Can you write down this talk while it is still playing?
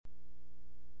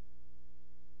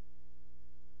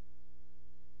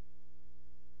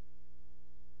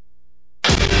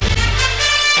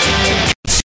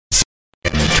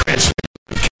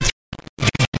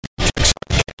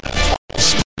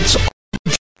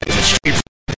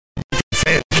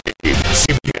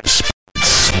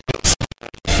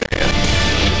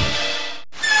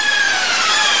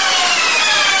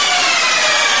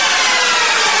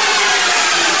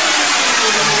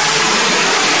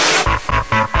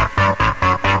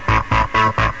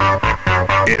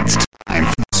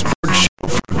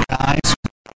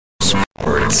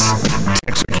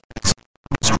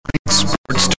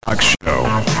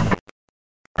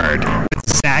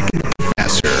Zach and the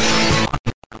Professor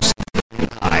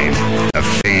on The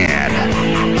Fan.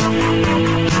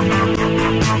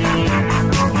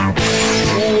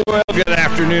 Well, good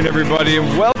afternoon, everybody,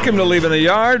 and welcome to Leaving the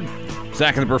Yard.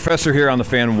 Zach and the Professor here on The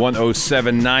Fan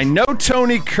 107.9. No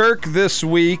Tony Kirk this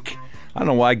week. I don't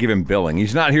know why I give him billing.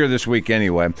 He's not here this week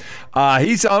anyway.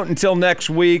 He's out until next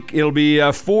week. It'll be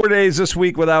 4 days this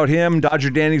week without him. Dodger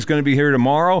Danny's going to be here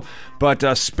tomorrow. But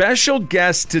a special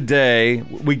guest today.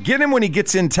 We get him when he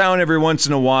gets in town every once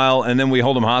in a while, and then we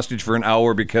hold him hostage for an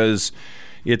hour because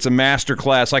it's a master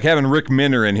class, like having Rick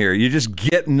Minner in here. You just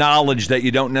get knowledge that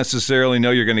you don't necessarily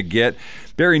know you're going to get.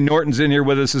 Barry Norton's in here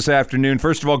with us this afternoon.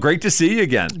 First of all, great to see you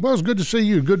again. Well, it's good to see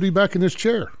you. Good to be back in this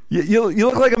chair. You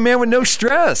look like a man with no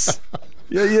stress.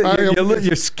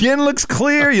 Your skin looks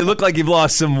clear. You look like you've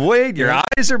lost some weight. Your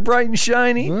eyes are bright and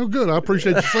shiny. Well, good. I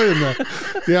appreciate you saying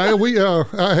that. Yeah,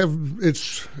 I have.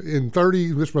 It's in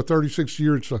 30. This is my 36th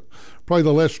year. It's probably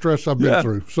the less stress I've been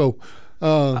through. So.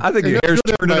 I think your hair's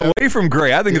turning away from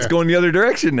gray. I think it's going the other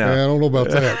direction now. Yeah, I don't know about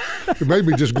that. It may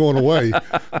be just going away.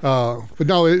 But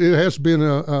no, it has been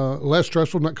less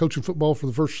stressful, not coaching football for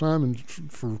the first time and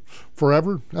for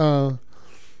forever.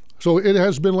 So it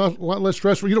has been a lot less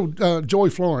stressful. You know, Joey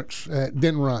Florence at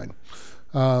Denton Ryan.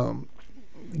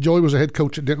 Joey was a head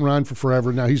coach at Denton Ryan for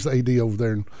forever. Now he's the AD over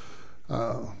there.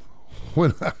 And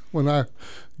when I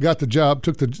got the job,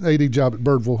 took the AD job at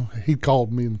Birdville, he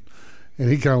called me and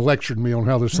he kind of lectured me on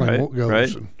how this thing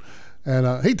goes. Right.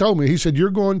 And he told me, he said, you're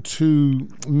going to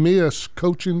miss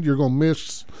coaching. You're going to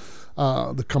miss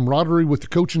the camaraderie with the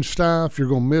coaching staff. You're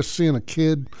going to miss seeing a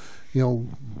kid,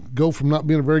 go from not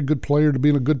being a very good player to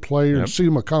being a good player and see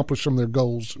them accomplish some of their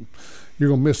goals. And you're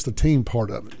going to miss the team part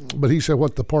of it. But he said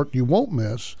what the part you won't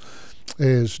miss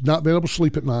is not being able to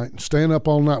sleep at night, staying up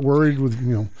all night worried with,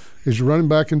 is your running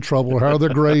back in trouble? How are their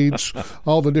grades?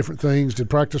 All the different things. Did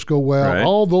practice go well? Right.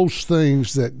 All those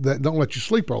things that don't let you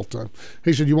sleep all the time.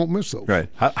 He said you won't miss those. Right.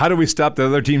 How do we stop the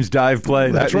other team's dive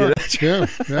play? That's right.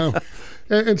 Yeah.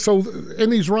 And so,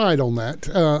 and he's right on that.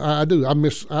 I do. I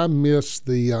miss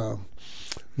the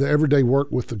everyday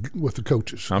work with the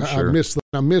coaches. I'm sure.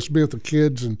 I miss being with the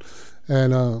kids and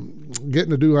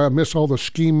getting to do. I miss all the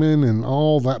scheming and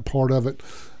all that part of it.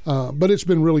 But it's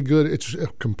been really good. It's a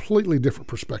completely different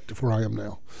perspective where I am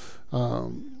now,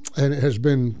 and it has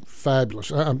been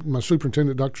fabulous. My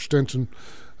superintendent, Dr. Stinson.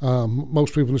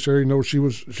 Most people in this area know she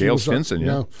was Gail Stinson.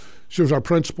 Yeah, she was our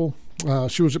principal.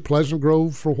 She was at Pleasant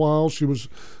Grove for a while. She was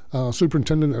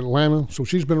superintendent at Atlanta, so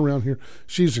she's been around here.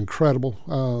 She's incredible.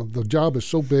 The job is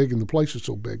so big and the place is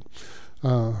so big.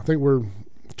 I think we're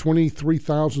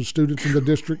 23,000 students in the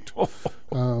district.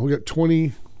 We got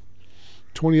 20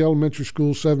 elementary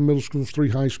schools, 7 middle schools, 3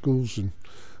 high schools, and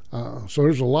so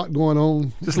there's a lot going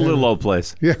on. Just a little old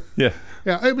place. Yeah.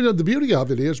 I mean, the beauty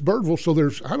of it is Birdville. So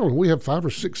we have 5 or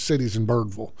 6 cities in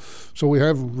Birdville. So we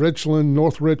have Richland,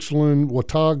 North Richland,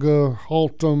 Watauga,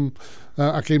 Haltom.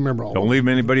 I can't remember all. Don't leave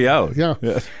anybody out. Yeah.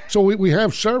 So we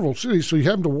have several cities. So you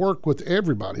have to work with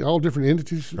everybody, all different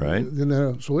entities. Right.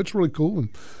 So it's really cool,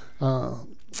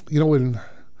 and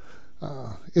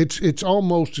it's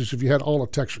almost as if you had all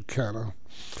of Texarkana.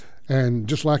 And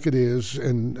just like it is,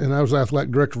 and I was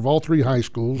athletic director of all 3 high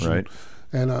schools. Right.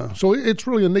 And so it's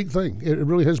really a neat thing. It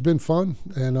really has been fun,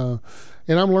 and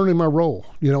I'm learning my role.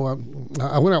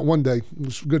 I went out one day.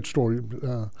 It's a good story.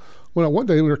 Went out one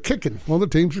day, we were kicking. One of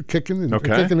the teams were kicking and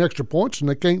kicking extra points, and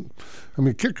they can't. I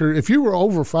mean, kicker. If you were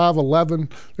over 5'11",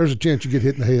 there's a chance you get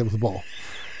hit in the head with the ball.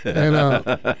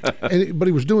 But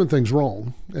he was doing things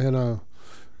wrong, and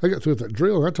I got through with that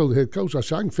drill. And I told the head coach, I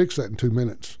said, I can fix that in 2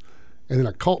 minutes. And then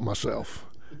I caught myself.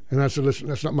 And I said, listen,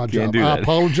 that's not my job. I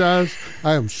apologize.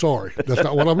 I am sorry. That's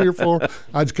not what I'm here for.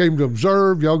 I just came to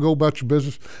observe. Y'all go about your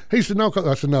business. He said, no.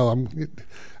 I said, no,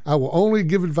 I will only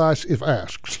give advice if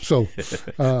asked. So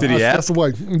did he ask?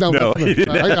 Away. No. He didn't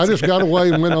I just got away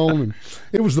and went on. And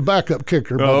it was the backup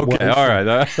kicker. All right.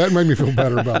 That made me feel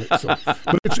better about it. So,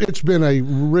 but it's been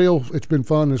it's been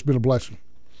fun. It's been a blessing.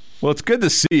 Well, it's good to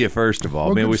see you, first of all.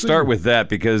 Well, I mean, we start with that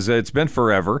because it's been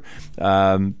forever.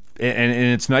 And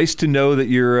it's nice to know that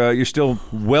you're still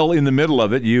well in the middle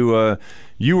of it. You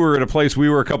were at a place we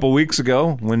were a couple weeks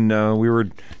ago when we were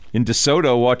in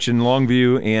DeSoto watching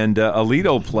Longview and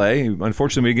Aledo play.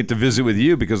 Unfortunately, we didn't get to visit with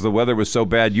you because the weather was so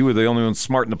bad. You were the only one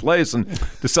smart in the place and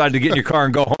decided to get in your car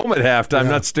and go home at halftime,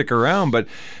 not stick around. But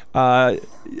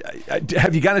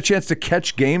have you gotten a chance to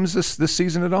catch games this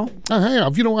season at all? I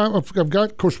have. I've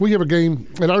got. Of course, we have a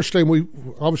game at our stadium. We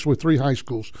obviously with 3 high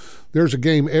schools. There's a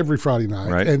game every Friday night,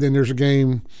 right. And then there's a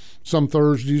game some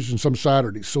Thursdays and some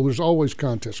Saturdays. So there's always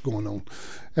contests going on.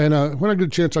 And when I get a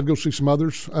chance, I'd go see some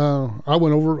others. I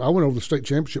went over the state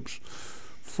championships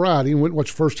Friday and went and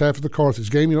watched the first half of the Carthage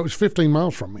game. It was 15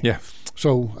 miles from me. Yeah.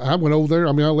 So I went over there.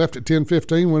 I left at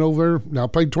 10:15, went over there. Now, I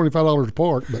paid $25 to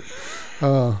park, but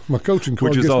my coaching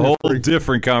card Which is gets a me whole free.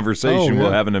 different conversation we'll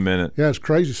yeah. have in a minute. Yeah, it's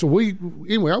crazy. So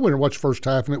anyway, I went and watched the first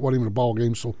half, and it wasn't even a ball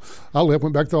game. So I left,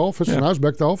 went back to the office, and I was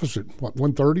back to the office at,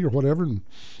 1:30 or whatever. And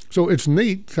so it's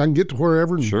neat. I can get to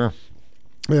wherever. And, Sure.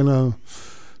 And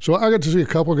so I got to see a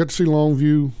couple. I got to see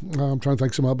Longview. I'm trying to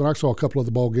think some of them, but I saw a couple of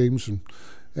the ball games,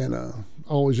 and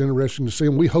always interesting to see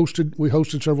them. We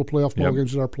hosted several playoff ball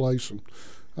games at our place, and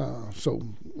so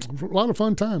a lot of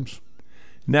fun times.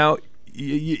 Now,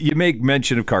 you make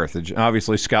mention of Carthage.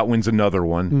 Obviously, Scott wins another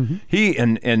one. Mm-hmm. He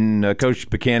and Coach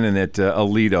Buchanan at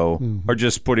Aledo are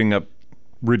just putting up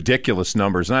ridiculous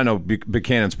numbers. And I know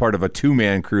Buchanan's part of a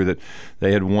two-man crew that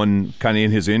they had won kind of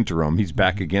in his interim. He's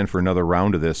back again for another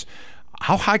round of this.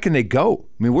 How high can they go?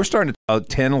 I mean, we're starting at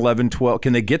 10, 11, 12.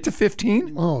 Can they get to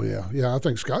 15? Oh, yeah. Yeah, I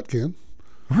think Scott can.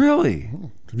 Really?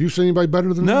 Have you seen anybody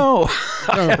better than No,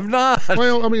 I have not.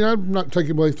 Well, I'm not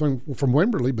taking away from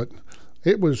Wimberley, but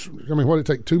it was. What did it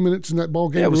take 2 minutes in that ball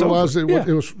game? Yeah, it was to realize over.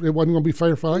 it wasn't going to be a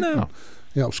fair fight. No.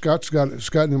 Scott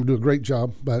and them do a great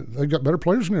job, but they've got better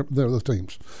players than the other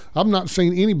teams. I've not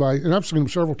seen anybody, and I've seen them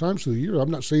several times through the year. I've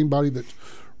not seen anybody that's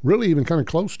really even kind of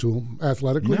close to them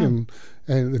athletically,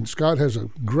 and Scott has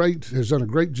done a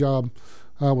great job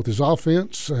with his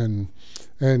offense, and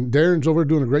Darren's over there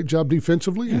doing a great job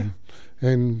defensively,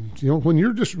 and when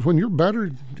you're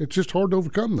better, it's just hard to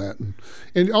overcome that, and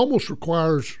it almost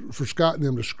requires for Scott and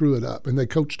them to screw it up, and they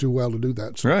coach too well to do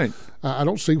that. So Right. I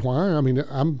don't see why.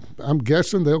 I'm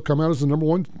guessing they'll come out as the number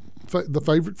one, the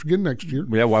favorite again next year.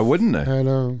 Yeah, why wouldn't they?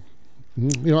 And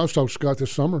I was talking to Scott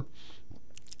this summer,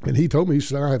 and he told me, he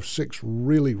said, I have 6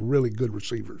 really, really good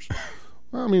receivers.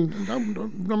 I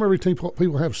don't every team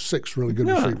people have 6 really good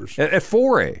receivers. At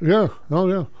 4A. Yeah. Oh,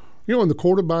 yeah. And the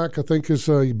quarterback, I think, is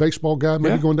a baseball guy,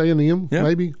 maybe going to A&M,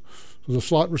 maybe. So the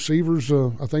slot receivers,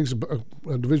 I think, is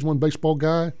a Division I baseball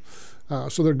guy.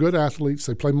 So they're good athletes.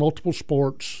 They play multiple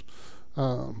sports.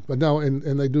 But no,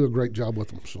 and they do a great job with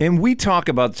them. So. And we talk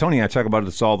about, Tony and I talk about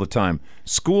this all the time,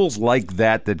 schools like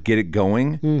that get it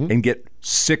going and get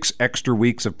 6 extra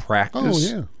weeks of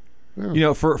practice. Oh, yeah.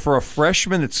 Yeah. For a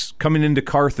freshman that's coming into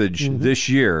Carthage this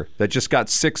year that just got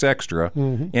 6 extra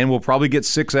and will probably get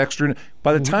 6 extra,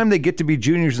 by the time they get to be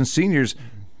juniors and seniors,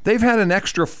 they've had an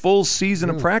extra full season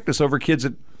of practice over kids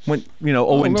that went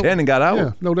 0-10 and got out.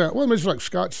 Yeah, no doubt. Well, it's like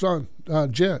Scott's son,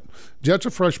 Jet. Jet's a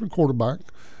freshman quarterback,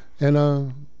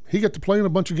 and he got to play in a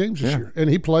bunch of games this year. And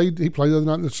he played the other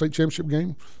night in the state championship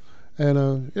game.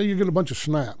 And you get a bunch of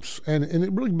snaps, and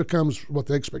it really becomes what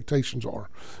the expectations are.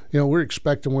 We're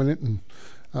expecting to win it, and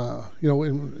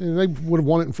and they would have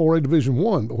won it in 4A Division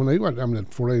I, but when they went down to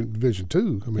 4A Division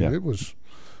II, it was.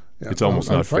 It's almost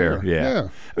not unfair. fair.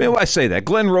 Yeah. I say that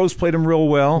Glenn Rose played him real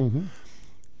well.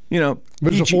 But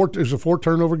it was a 4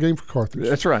 turnover game for Carthage.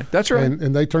 That's right.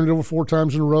 And they turned it over 4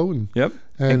 times in a row,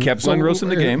 and kept Glenn Rose in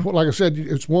the game. Like I said,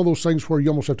 it's one of those things where you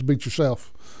almost have to beat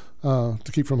yourself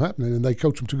to keep from happening, and they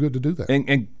coach them too good to do that.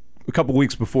 And a couple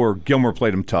weeks before, Gilmore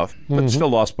played them tough, but still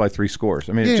lost by 3 scores.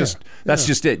 That's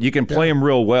just it. You can play them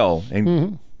real well,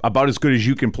 and about as good as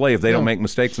you can play if they don't make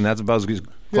mistakes, and that's about as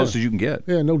close as you can get.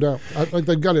 Yeah, no doubt. I think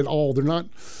they've got it all. They're not.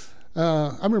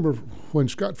 I remember when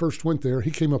Scott first went there, he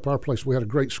came up our place. We had a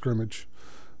great scrimmage.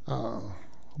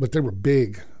 But they were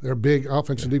big. They're big.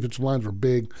 Offensive and defensive lines are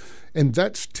big. And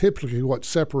that's typically what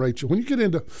separates you. When you get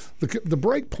into the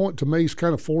break point to me is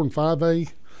kind of 4 and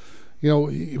 5A.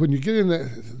 When you get in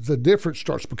the difference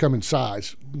starts becoming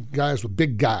size. Guys with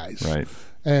big guys. Right.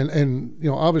 And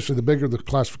obviously the bigger the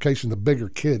classification, the bigger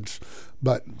kids.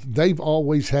 But they've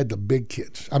always had the big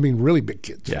kids. Really big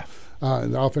kids. Yeah.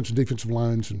 And the offensive and defensive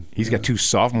lines. And he's got 2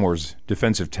 sophomores,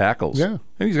 defensive tackles. Yeah.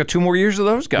 And he's got 2 more years of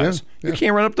those guys. Yeah. You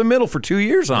can't run up the middle for 2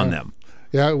 years on them.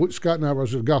 Yeah, Scott and I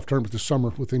was at a golf tournament this summer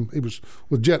with him. He was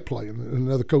with Jet playing, and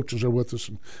another coach was there with us,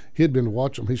 and he had been to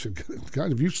watch him. He said,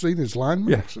 God, have you seen his linemen?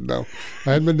 Yeah. I said, no,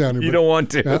 I hadn't been down there. You don't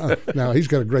want to. No, he's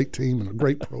got a great team and a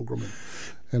great program,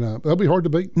 and they'll be hard to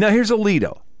beat. Now, here's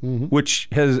Aledo, which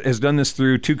has done this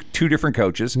through two different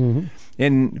coaches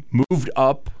and moved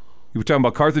up. You were talking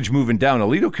about Carthage moving down.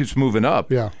 Aledo keeps moving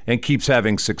up and keeps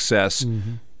having success.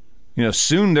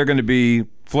 Soon they're going to be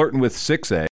flirting with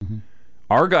 6A.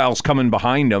 Argyle's coming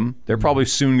behind them. They're probably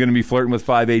soon going to be flirting with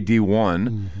 5A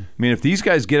D1. If these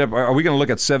guys get up, are we going to look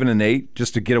at 7 and 8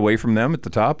 just to get away from them at the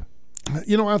top?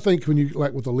 I think when you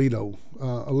like with Aledo,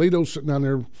 Aledo's sitting down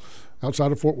there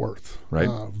outside of Fort Worth, right?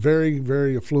 Very,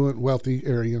 very affluent, wealthy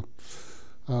area.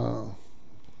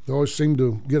 They always seem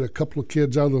to get a couple of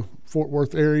kids out of the Fort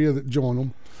Worth area that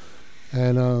join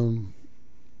them,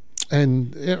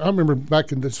 And I remember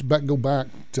go back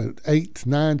to 8,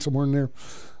 9, somewhere in there.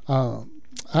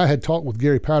 I had talked with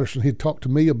Gary Patterson. He'd talked to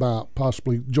me about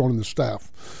possibly joining the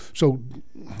staff. So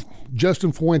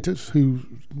Justin Fuentes, who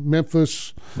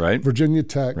Memphis, right, Virginia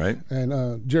Tech, right,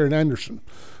 and Jared Anderson,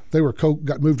 they were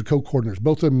got moved to co-coordinators,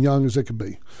 both of them young as they could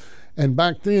be. And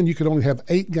back then, you could only have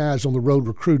 8 guys on the road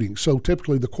recruiting. So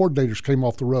typically, the coordinators came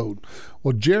off the road.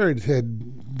 Well, Jared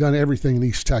had done everything in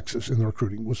East Texas in the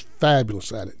recruiting, was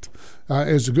fabulous at it,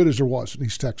 as good as there was in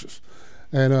East Texas.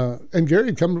 And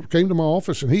Gary came to my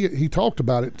office, and he talked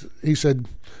about it. He said,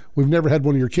 "We've never had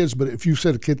one of your kids, but if you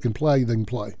said a kid can play, they can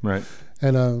play." Right.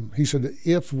 And he said,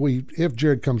 if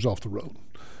Jared comes off the road,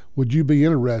 would you be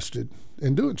interested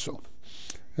in doing so?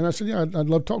 And I said, yeah, I'd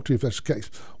love to talk to you if that's the case.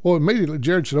 Well, immediately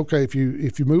Jared said, okay, if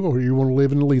you move over here, you want to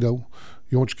live in Aledo,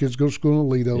 you want your kids to go to school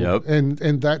in Aledo, yep,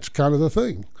 and that's kind of the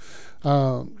thing.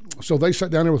 So they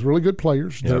sat down there with really good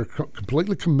players that are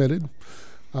completely committed.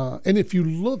 And if you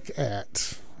look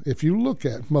at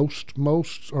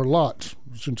most or lots,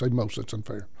 I shouldn't say most, that's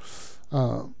unfair.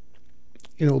 The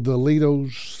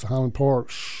Aledos, Highland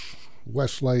Parks,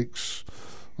 West Lakes,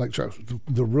 Lake Charles,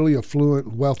 the really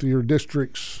affluent, wealthier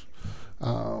districts.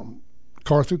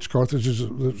 Carthage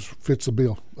fits the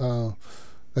bill.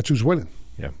 That's who's winning.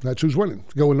 Yeah, that's who's winning.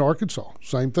 Go into Arkansas,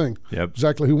 same thing. Yep,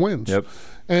 exactly who wins. Yep,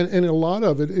 and a lot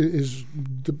of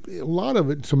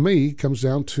it to me comes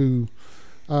down to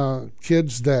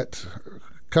kids that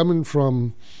coming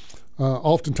from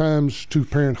oftentimes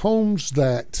two-parent homes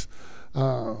that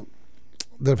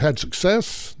have had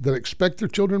success, that expect their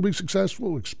children to be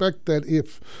successful, expect that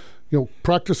if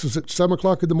practice is at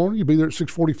 7:00 in the morning, you be there at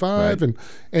 6:45, right,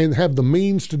 and have the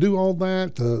means to do all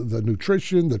that, the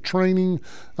nutrition, the training.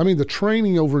 I mean, the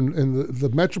training over in the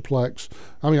Metroplex.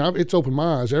 I mean, it's opened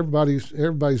my eyes.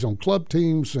 Everybody's on club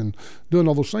teams and doing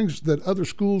all those things that other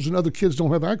schools and other kids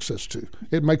don't have access to.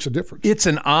 It makes a difference. It's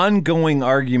an ongoing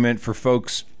argument for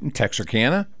folks in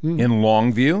Texarkana, in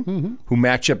Longview, who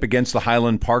match up against the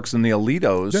Highland Parks and the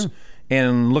Aledos,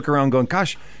 and look around going,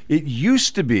 gosh, it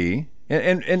used to be.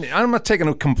 And I'm not taking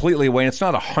it completely away, and it's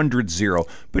not 100-0,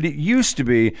 but it used to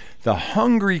be the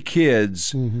hungry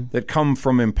kids that come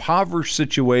from impoverished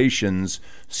situations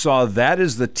saw that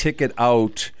as the ticket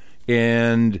out,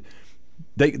 and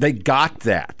they got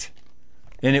that.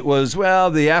 And it was, well,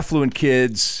 the affluent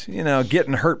kids,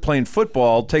 getting hurt playing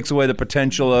football takes away the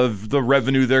potential of the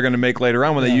revenue they're going to make later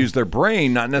on when they use their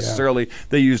brain, not necessarily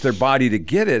they use their body to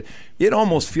get it. It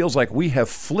almost feels like we have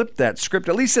flipped that script,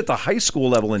 at least at the high school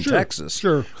level in Texas,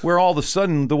 where all of a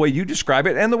sudden, the way you describe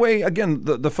it, and the way, again,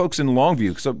 the folks in Longview,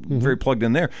 because I'm very plugged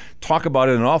in there, talk about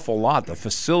it an awful lot. The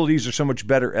facilities are so much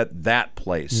better at that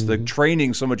place. The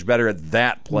training so much better at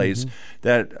that place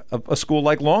that a school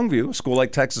like Longview, a school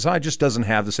like Texas High, just doesn't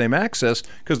have the same access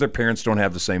because their parents don't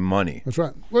have the same money. That's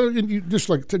right. Well, you just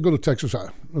go to Texas High.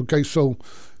 Okay, so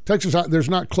Texas High, there's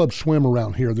not club swim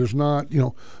around here. There's not,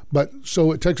 but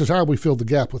so at Texas High we filled the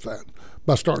gap with that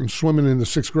by starting swimming in the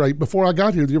 6th grade. Before I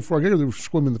got here, the year before I got here, they were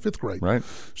swimming in the 5th grade. Right.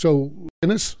 So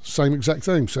tennis, same exact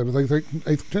thing, 7th,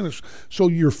 8th tennis. So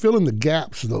you're filling the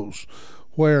gaps of those.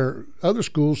 Where other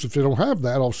schools, if they don't have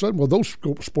that, all of a sudden, well, those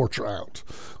sports are out.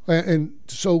 And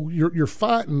so you're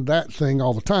fighting that thing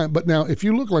all the time. But now, if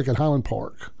you look like at Highland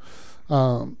Park,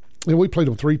 and we played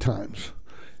them 3 times,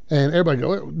 and everybody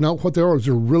go, no, what they are is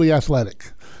they're really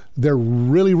athletic. They're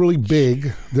really, really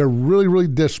big. They're really, really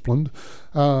disciplined.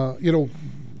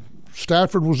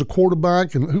 Stafford was a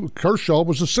quarterback, and Kershaw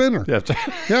was a center.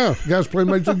 Yeah, guys playing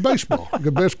Major League Baseball,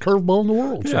 the best curveball in the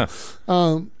world. Yeah.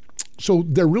 So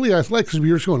they're really athletic because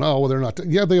you're just going, oh, well, they're not.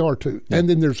 Yeah, they are too. Yeah. And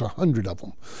then there's 100 of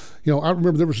them. I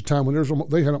remember there was a time when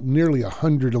they had nearly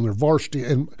 100 on their varsity,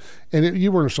 and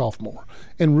you weren't a sophomore.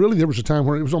 And really there was a time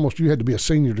where it was almost you had to be a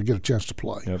senior to get a chance to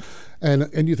play. Yep.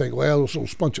 And you think, well, those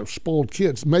little bunch of spoiled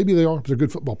kids. Maybe they are, but they're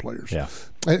good football players. Yeah.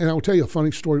 And I'll tell you a funny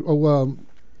story.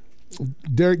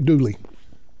 Derek Dooley,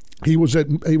 he was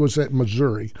at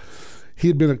Missouri.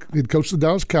 He'd coached the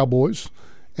Dallas Cowboys.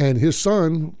 And his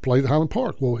son played at Highland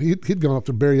Park. Well, he'd gone up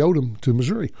to Barry Odom to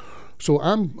Missouri. So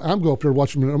I'm go up there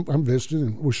watching him. I'm visiting,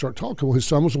 and we start talking. Well, his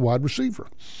son was a wide receiver.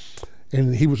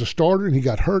 And he was a starter, and he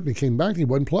got hurt, and he came back, and he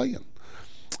wasn't playing.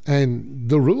 And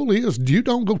the rule is you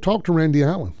don't go talk to Randy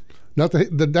Allen. Not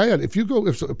the dad. If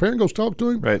a parent goes talk to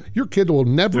him, right, your kid will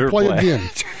never play again.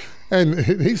 And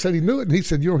he said he knew it, and he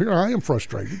said, here I am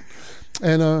frustrated.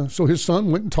 And so his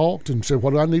son went and talked and said,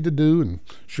 what do I need to do? And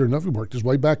sure enough, he worked his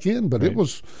way back in. But it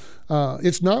was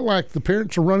it's not like the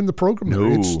parents are running the program.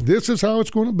 No. This is how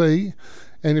it's going to be.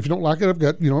 And if you don't like it, I've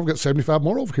got 75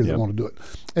 more over here that want to do it.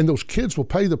 And those kids will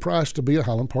pay the price to be a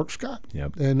Highland Park Scot.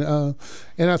 Yep. And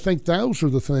I think those are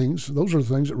the things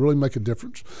that really make a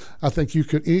difference. I think you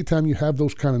could, anytime you have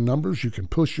those kind of numbers, you can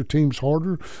push your teams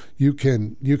harder. You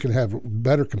can have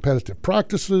better competitive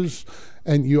practices,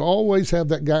 and you always have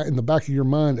that guy in the back of your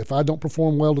mind. If I don't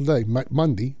perform well today,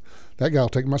 Monday, that guy will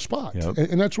take my spot. Yep.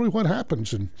 And that's really what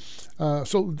happens. And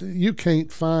so you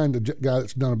can't find a guy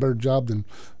that's done a better job than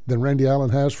Randy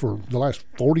Allen has for the last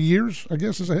 40 years, I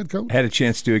guess, as a head coach. Had a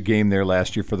chance to do a game there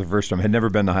last year for the first time. Had never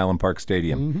been to Highland Park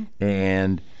Stadium.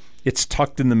 And it's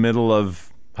tucked in the middle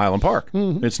of Highland Park.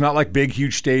 It's not like big,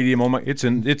 huge stadium. It's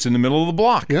in the middle of the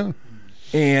block. Yeah.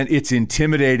 And it's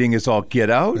intimidating as all get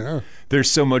out. Yeah. There's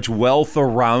so much wealth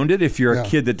around it. If you're a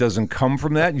kid that doesn't come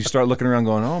from that, and you start looking around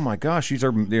going, oh, my gosh,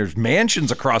 there's mansions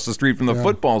across the street from the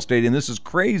football stadium. This is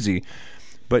crazy.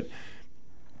 But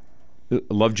I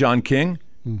love John King.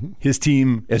 His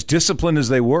team, as disciplined as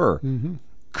they were,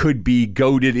 could be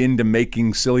goaded into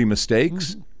making silly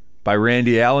mistakes by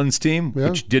Randy Allen's team,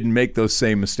 which didn't make those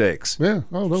same mistakes. Yeah,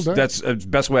 oh, no doubt. That's the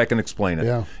best way I can explain it.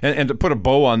 Yeah. And to put a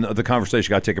bow on the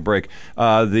conversation, got to take a break.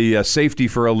 The safety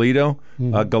for Alito,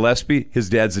 Gillespie,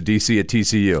 his dad's a DC at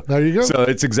TCU. There you go. So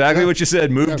it's exactly what you said.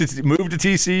 Move to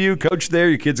TCU, coach there,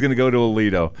 your kid's going to go to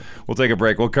Alito. We'll take a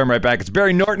break. We'll come right back. It's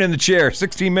Barry Norton in the chair,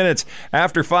 16 minutes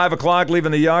after 5 o'clock,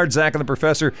 leaving the yard. Zach and the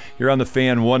Professor here on the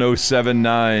Fan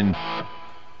 107.9.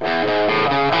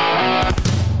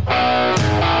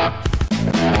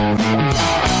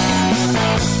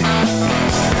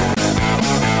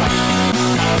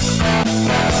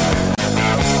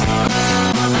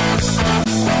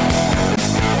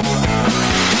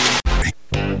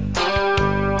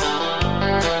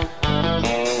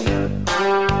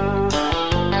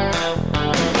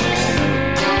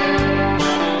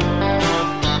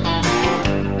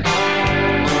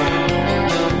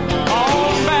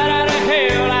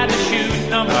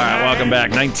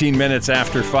 Back 19 minutes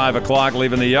after 5 o'clock,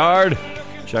 leaving the yard.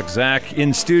 Chuck Zach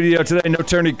in studio today. No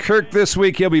Tony Kirk this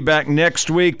week. He'll be back next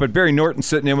week. But Barry Norton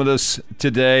sitting in with us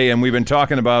today, and we've been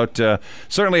talking about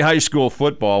certainly high school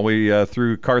football. We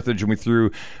threw Carthage and we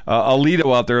threw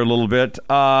Alito out there a little bit.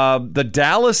 The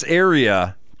Dallas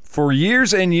area, for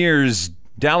years and years,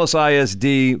 Dallas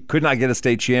ISD could not get a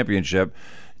state championship.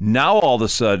 Now all of a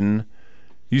sudden,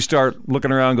 you start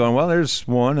looking around going, well, there's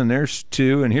one and there's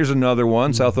two and here's another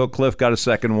one. South Oak Cliff got a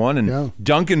second one. And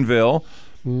Duncanville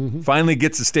finally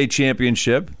gets the state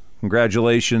championship.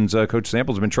 Congratulations, Coach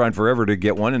Samples. Been trying forever to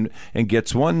get one and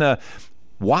gets one.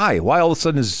 Why? Why all of a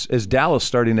sudden is Dallas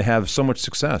starting to have so much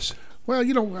success? Well,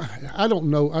 I don't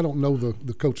know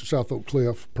the coach at South Oak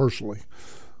Cliff personally.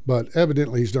 But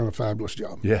evidently he's done a fabulous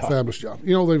job. Yeah. Fabulous job.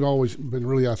 They've always been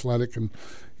really athletic, and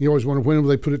you always wonder when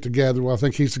they put it together. Well, I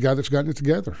think he's the guy that's gotten it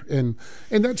together. And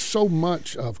that's so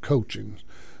much of coaching.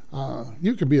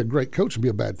 You can be a great coach and be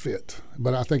a bad fit.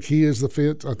 But I think he is the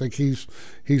fit. I think he's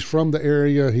from the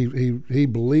area. He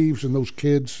believes in those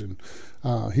kids, and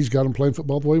he's got them playing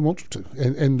football the way he wants them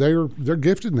to. And they're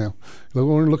gifted now. They'll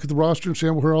go and look at the roster and see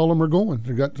where all of them are going.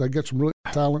 They got some really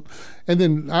talent. And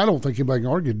then I don't think anybody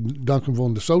can argue Duncanville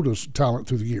and DeSoto's talent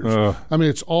through the years. I mean,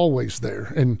 it's always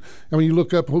there. And I mean, you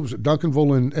look up, what was it,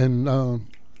 Duncanville and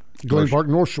Glen Park,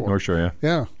 North Shore. North Shore, yeah.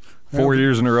 Yeah. 4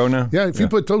 years in a row now. Yeah, if you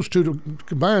put those two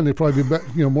combined, they'd probably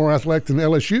be more athletic than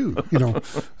LSU.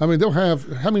 I mean, they'll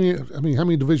have how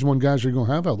many Division I guys are you going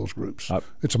to have out of those groups?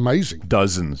 It's amazing.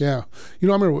 Dozens. Yeah. I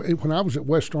remember when I was at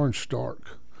West Orange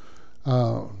Stark,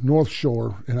 North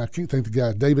Shore, and I can't think the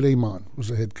guy, David Amon was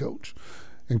the head coach,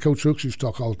 and Coach Hooks used to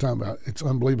talk all the time about it's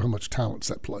unbelievable how much talent's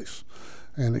that place.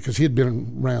 And because he had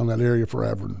been around that area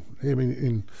forever,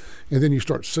 and then you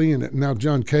start seeing it. Now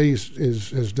John Kay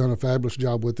has done a fabulous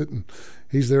job with it, and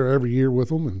he's there every year with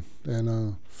them.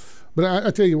 But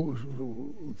I tell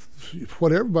you,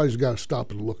 what everybody's got to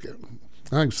stop and look at.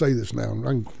 I can say this now.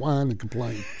 I can whine and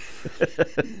complain.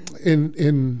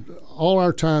 In all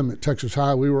our time at Texas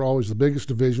High, we were always the biggest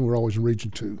division. We were always in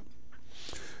Region 2.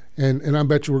 And I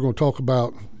bet you we're going to talk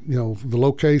about the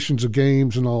locations of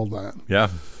games and all that. Yeah.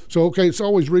 So, okay, it's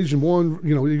always Region 1.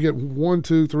 You get 1,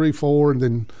 2, 3, 4, and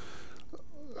then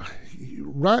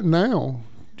right now,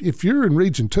 if you're in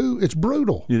Region 2, it's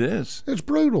brutal. It is. It's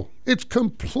brutal. It's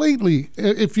completely –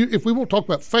 if we want to talk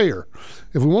about fair,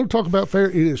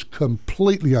 it is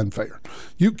completely unfair.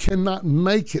 You cannot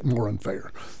make it more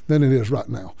unfair than it is right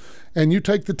now. And you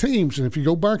take the teams, and if you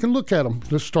go back and look at them,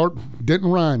 let's start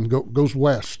Denton Ryan goes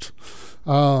west.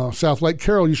 South Lake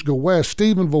Carroll used to go west.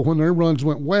 Stephenville, when their runs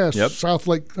went west. Yep.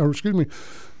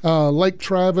 Lake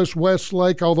Travis,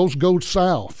 Westlake, all those go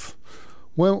south.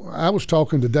 Well, I was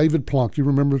talking to David Plunk. You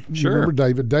remember? Sure. You remember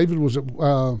David? David was at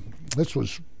this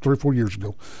was 3 or 4 years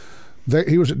ago.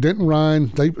 He was at Denton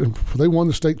Ryan. They won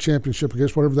the state championship, I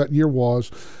guess, whatever that year was.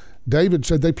 David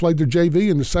said they played their JV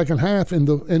in the second half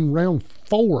in round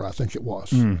 4, I think it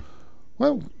was.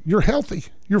 Well, you're healthy.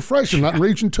 You're fresh. You're not in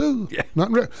Region 2. Yeah.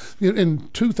 Not in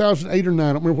 2008 or 9,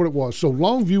 I don't remember what it was. So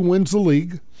Longview wins the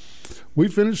league. We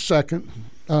finished second.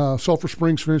 Sulphur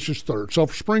Springs finishes third.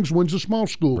 Sulphur Springs wins the small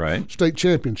school state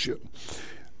championship.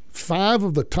 5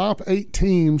 of the top 8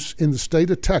 teams in the state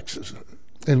of Texas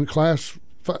in Class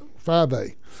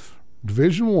 5A,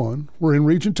 Division I, were in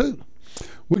Region 2.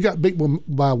 We got beat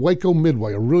by Waco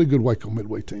Midway, a really good Waco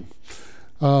Midway team.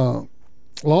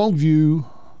 Longview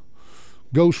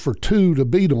goes for 2 to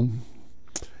beat them.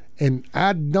 And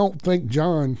I don't think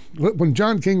when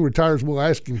John King retires, we'll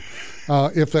ask him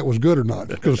if that was good or not,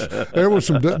 because there was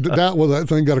some doubt whether that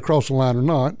thing got across the line or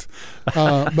not.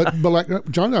 But like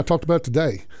John and I talked about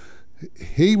today,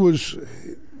 they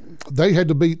had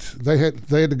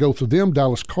to go through them,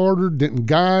 Dallas Carter, Denton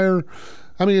Geyer.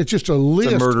 I mean, it's just a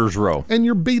list. It's a murderer's row. And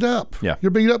you're beat up. Yeah.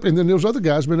 You're beat up. And then those other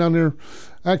guys been down there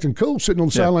acting cool, sitting on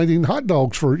the sideline eating hot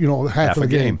dogs for, half of the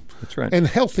game. That's right. And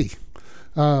healthy.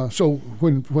 So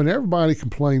when everybody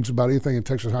complains about anything in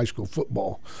Texas high school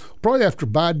football, probably after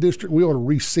by district, we ought to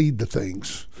reseed the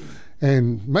things.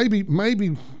 And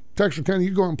maybe Texas County,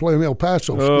 you go out and play in El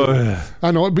Paso school. Yeah.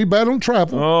 I know it'd be bad on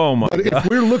travel. Oh, my God. But if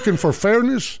we're looking for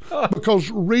fairness, because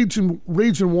Region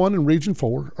 1 and Region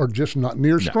 4 are just not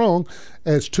near strong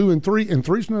as 2 and 3, and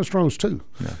 3's not as strong as 2.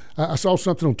 No. I saw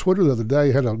something on Twitter the other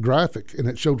day, had a graphic, and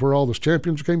it showed where all those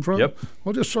champions came from. Yep.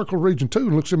 Well, just circle Region 2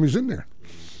 and look see who's in there.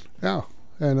 Yeah.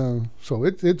 And so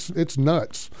it's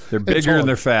nuts. They're bigger and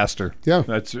they're faster. Yeah.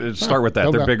 Start with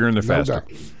that. They're bigger and they're faster.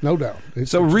 No doubt.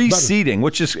 So reseeding,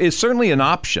 which is certainly an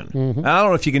option. Mm-hmm. I don't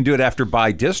know if you can do it after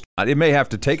by district. It may have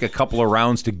to take a couple of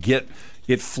rounds to get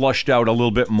it flushed out a little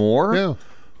bit more. Yeah.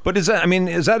 But has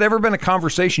that ever been a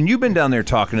conversation? You've been down there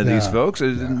talking to these folks.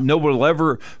 Nobody will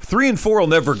ever. 3 and 4 will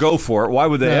never go for it. Why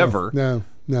would they ever? No.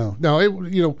 You'll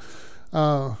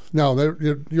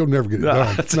never get it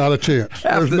done. It's not a chance.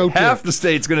 Half the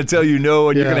state's going to tell you no,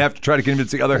 and you're going to have to try to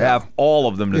convince the other half, all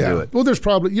of them, to do it. Well, there's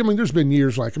been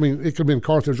years it could have been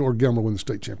Carthage or Gilmer win the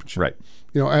state championship. Right.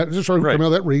 Just coming out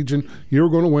of that region, you were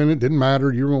going to win it. Didn't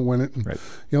matter. You were going to win it. And,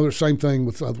 the same thing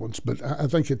with other ones. But I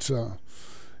think it's a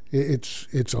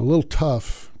little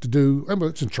tough to do. I mean,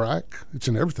 it's in track. It's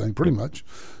in everything, pretty much.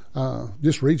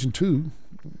 Just Region 2.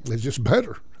 It's just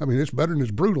better. I mean, it's better and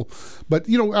it's brutal. But,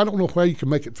 I don't know how you can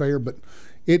make it fair, but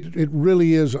it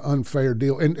really is an unfair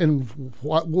deal. And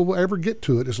what we'll ever get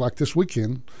to it is like this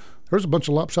weekend, there's a bunch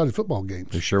of lopsided football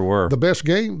games. They sure were. The best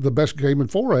game in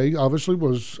 4A, obviously,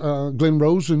 was Glen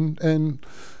Rose and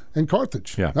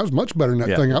Carthage. Yeah. That was much better than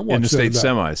that thing I watched. In the state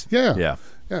semis. Yeah.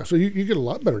 Yeah, so you get a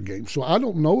lot better games. So I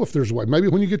don't know if there's a way. Maybe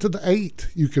when you get to the 8,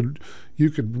 you could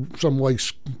some way,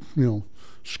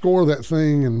 score that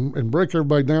thing and break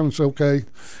everybody down and say, okay,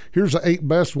 here's the 8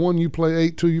 best. 1 you play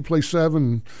 8, 2 you play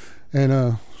 7,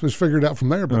 and just figure it out from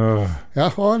there. But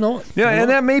I know it. Yeah,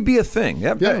 and that may be a thing.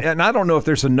 Yeah. And I don't know if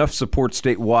there's enough support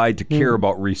statewide to care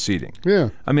about reseeding. Yeah.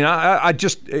 I mean, I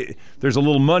just there's a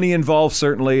little money involved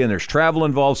certainly, and there's travel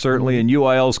involved certainly, and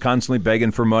UIL's constantly begging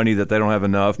for money that they don't have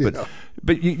enough.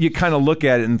 But you kind of look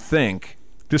at it and think,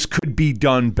 this could be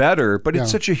done better, but it's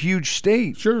such a huge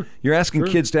state. Sure. You're asking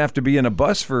kids to have to be in a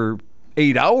bus for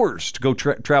 8 hours to go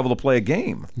travel to play a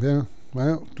game. Yeah.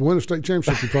 Well, to win a state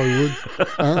championship, you probably would.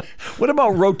 What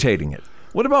about rotating it?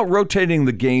 What about rotating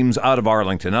the games out of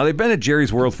Arlington? Now, they've been at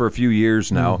Jerry's World for a few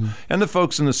years now, and the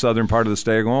folks in the southern part of the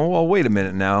state are going, well, wait a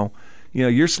minute now.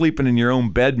 You're sleeping in your own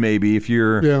bed maybe if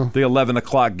you're the 11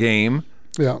 o'clock game.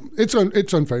 Yeah,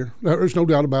 it's unfair. There's no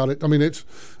doubt about it. I mean, it's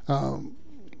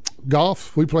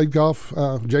golf. We played golf.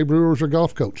 Jay Brewer was our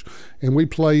golf coach, and we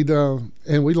played and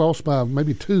we lost by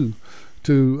maybe 2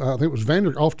 to I think it was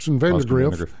Austin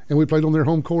Vandergriff, and we played on their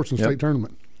home course in the state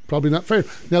tournament. Probably not fair.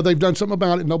 Now they've done something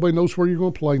about it. Nobody knows where you're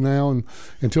going to play now and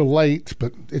until late,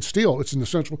 but it's in the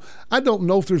central. I don't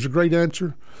know if there's a great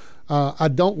answer. I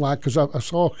don't like, because I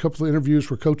saw a couple of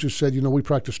interviews where coaches said, we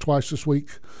practice twice this week.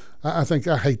 I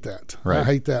hate that. Right. I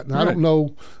hate that. And I don't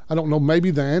know.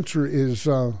 Maybe the answer is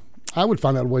I would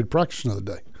find out a way to practice another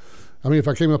day. I mean, if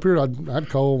I came up here, I'd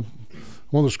call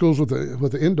one of the schools with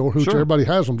the indoor, which everybody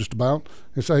has them just about,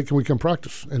 and say, hey, can we come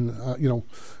practice? And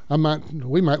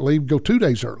we might leave, go 2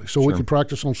 days early, so we could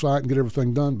practice on site and get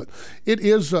everything done. But it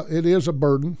is a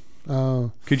burden.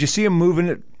 Could you see them moving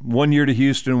it 1 year to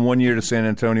Houston, 1 year to San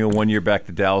Antonio, 1 year back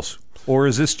to Dallas? Or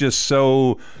is this just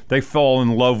so they fall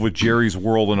in love with Jerry's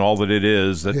World and all that it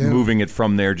is that moving it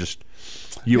from there just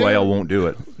UIL won't do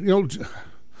it.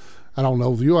 I don't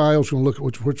know. The UIL's going to look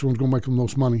at which one's going to make them the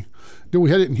most money. We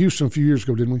had it in Houston a few years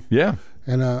ago, didn't we? Yeah.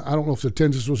 And I don't know if the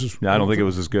attendance was as. I don't think it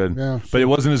was as good. Yeah, but it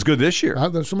wasn't as good this year. I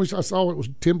saw it was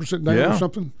 10% down or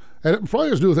something. And it probably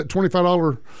has to do with that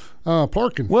 $25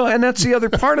 parking. Well, and that's the other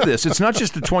part of this. It's not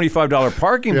just the $25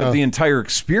 parking, but the entire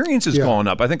experience is going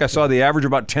up. I think I saw the average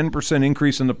about 10%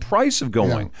 increase in the price of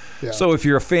going. Yeah. So if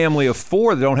you're a family of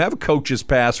 4 that don't have a coach's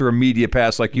pass or a media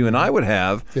pass like you and I would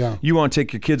have, you want to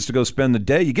take your kids to go spend the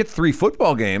day. You get 3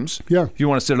 football games if you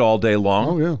want to sit all day long.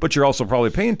 Oh, yeah. But you're also probably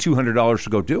paying $200 to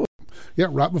go do it. Yeah,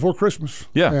 right before Christmas.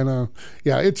 Yeah, and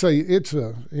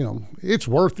it's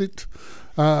worth it.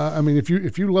 I mean, if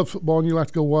you love football and you like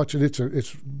to go watch it,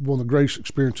 it's one of the greatest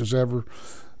experiences ever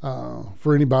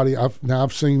for anybody.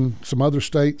 I've seen some other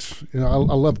states. I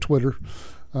love Twitter.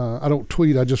 I don't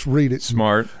tweet; I just read it.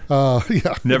 Smart.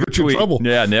 Never tweet.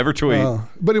 Yeah, never tweet.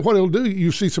 But what it'll do,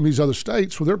 you see some of these other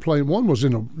states where they're playing. One was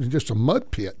in just a mud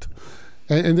pit.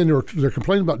 And then they're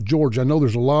complaining about Georgia. I know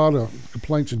there's a lot of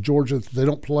complaints in Georgia that they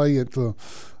don't play at the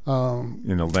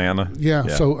in Atlanta. Yeah.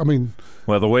 So I mean,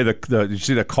 well, the way you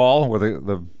see the call where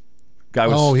the guy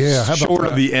was short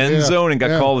of the end zone and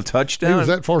got called a touchdown. He was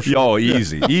that far short. Oh,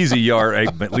 easy yard,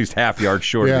 at least half yard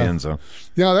short of the end zone.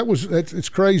 Yeah, it's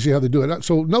crazy how they do it.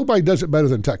 So nobody does it better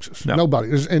than Texas. No.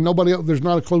 Nobody, and nobody else. There's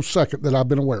not a close second that I've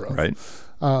been aware of. Right.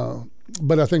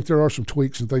 But I think there are some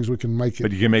tweaks and things we can make it.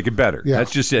 But you can make it better. Yeah,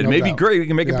 that's just it. No It may be doubt. great. You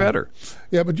can make it better.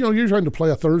 Yeah, but you're trying to play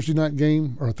a Thursday night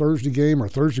game or a Thursday game or a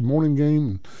Thursday morning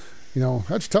game, and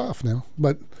that's tough now.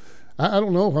 But I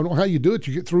don't know. I don't know how you do it.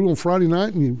 You get through on Friday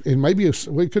night, and maybe it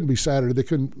couldn't be Saturday.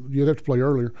 You'd have to play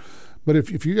earlier. But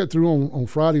if you got through on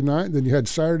Friday night, then you had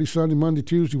Saturday, Sunday, Monday,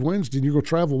 Tuesday, Wednesday, and you go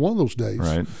travel one of those days.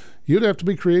 Right. You'd have to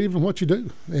be creative in what you do.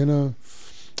 And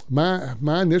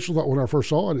my initial thought when I first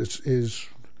saw it is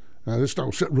this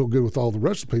don't sit real good with all the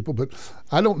rest of the people, but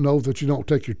I don't know that you don't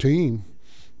take your team,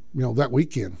 that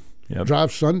weekend. Yep.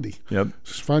 Drive Sunday. Yep.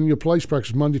 Just find you a place,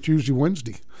 practice Monday, Tuesday,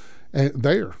 Wednesday. And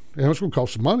there. And it's going to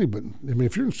cost some money, but, I mean,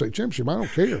 if you're in the state championship, I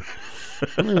don't care.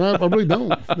 I mean, I really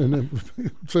don't. And then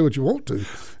say what you want to.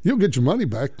 You'll get your money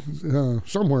back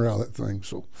somewhere out of that thing.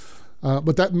 So,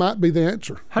 but that might be the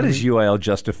answer. How does UIL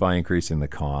justify increasing the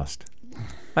cost?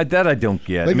 That I don't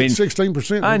get. They get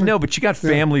 16%. I know, but you got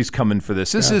families coming for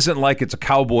this. This isn't like it's a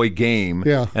cowboy game.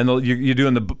 Yeah. And you're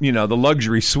doing the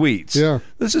luxury suites. Yeah.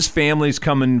 This is families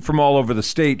coming from all over the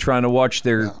state trying to watch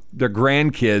their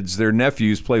grandkids, their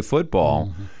nephews play football.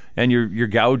 Mm-hmm. And you're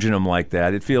gouging them like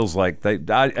that. It feels like they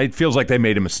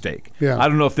made a mistake. Yeah. I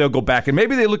don't know if they'll go back and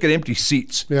maybe they look at empty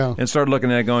seats and start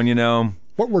looking at it going,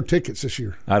 what were tickets this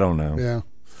year? I don't know. Yeah.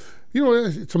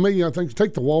 To me, I think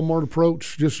take the Walmart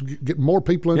approach. Just get more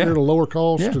people in there at a lower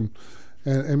cost,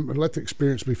 and let the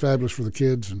experience be fabulous for the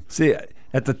kids. And see,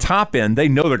 at the top end, they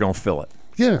know they're going to fill it.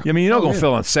 Yeah, I mean, going to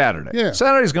fill on Saturday. Yeah,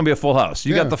 Saturday's going to be a full house.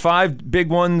 You got the 5 big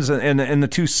ones and the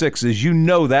 2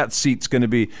 6s. That seat's going to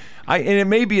be. And it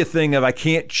may be a thing of I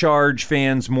can't charge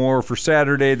fans more for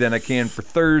Saturday than I can for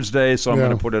Thursday, so I'm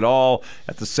going to put it all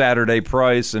at the Saturday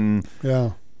price. And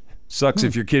sucks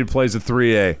if your kid plays at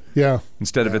 3A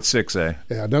instead of at 6A.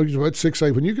 Yeah, no, at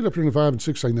 6A. When you get up here in the 5 and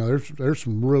 6A now, there's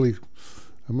some really,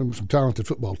 some talented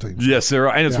football teams. Yes, there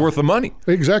are, and it's worth the money.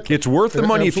 Exactly, it's worth the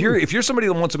money. Absolutely. If you're somebody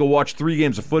that wants to go watch 3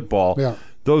 games of football,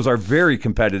 those are very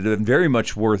competitive and very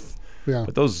much worth. Yeah.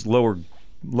 But those lower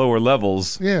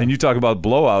levels, and you talk about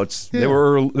blowouts. They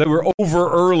were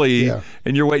over early,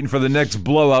 and you're waiting for the next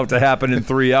blowout to happen in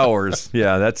 3 hours.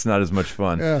 Yeah, that's not as much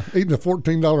fun. Yeah, eating a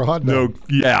 $14 hot dog.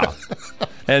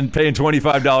 And paying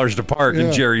 $25 to park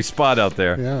in Jerry's spot out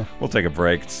there. Yeah. We'll take a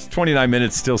break. It's 29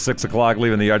 minutes, still 6 o'clock,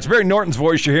 leaving the yard. It's Barry Norton's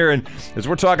voice you're hearing as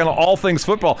we're talking all things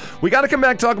football. We got to come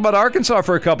back and talk about Arkansas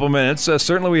for a couple minutes.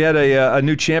 Certainly we had a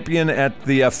new champion at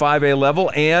the 5A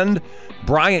level, and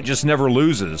Bryant just never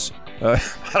loses. I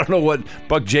don't know what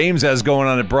Buck James has going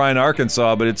on at Bryan,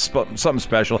 Arkansas, but it's something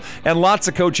special. And lots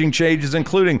of coaching changes,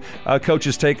 including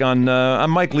coach's take on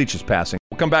Mike Leach's passing.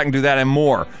 We'll come back and do that and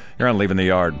more here on Leaving the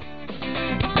Yard.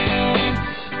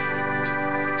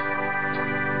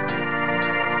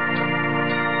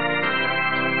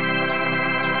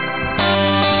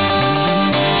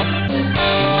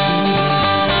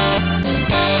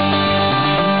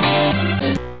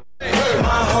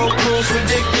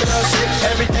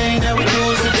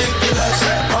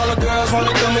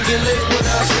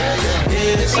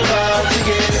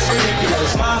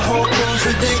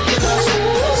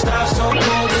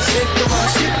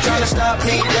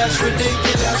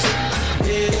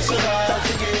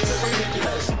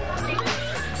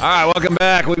 All right, welcome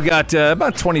back. We've got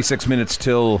about 26 minutes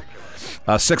till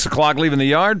 6 o'clock, leaving the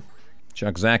yard.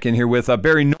 Chuck Zach in here with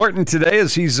Barry Norton today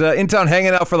as he's in town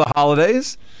hanging out for the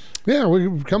holidays. Yeah,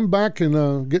 we're coming back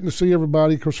and getting to see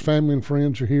everybody. Of course, family and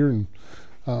friends are here, and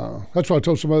that's why I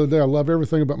told some other day I love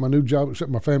everything about my new job except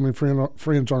my family and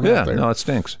friends aren't out there. Yeah, no, it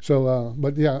stinks. So,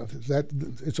 but yeah,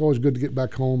 it's always good to get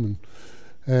back home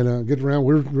and get around.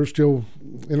 We're still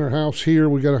in our house here.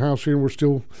 We got a house here. And we're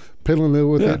still piddling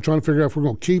with it, trying to figure out if we're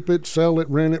going to keep it, sell it,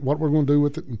 rent it, what we're going to do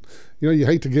with it. And you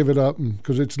hate to give it up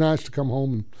because it's nice to come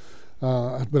home and.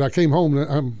 But I came home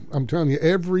and I'm telling you,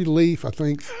 every leaf I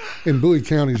think in Bowie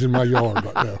County is in my yard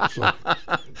right now. So.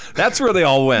 That's where they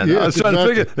all went. Yes, I was trying to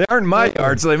figure. They aren't in my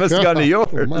yard, so they must have gotten to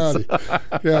yours.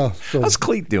 Yeah. So. How's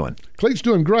Cleat doing? Cleat's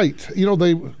doing great.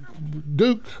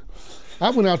 Duke.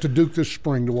 I went out to Duke this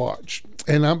spring to watch,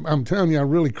 and I'm telling you, I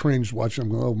really cringed watching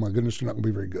them. Going, oh my goodness, they're not going to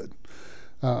be very good.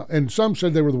 And some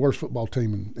said they were the worst football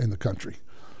team in the country,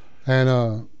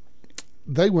 and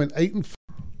they went 8-4.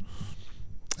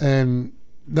 And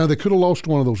now they could have lost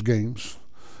one of those games,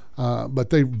 but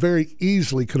they very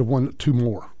easily could have won 2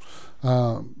 more.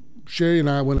 Sherry and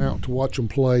I went out to watch them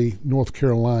play North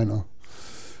Carolina,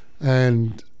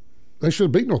 and they should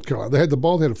have beat North Carolina. They had the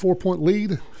ball. They had a 4-point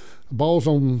lead. The ball's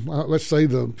on, let's say,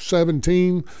 the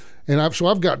 17. And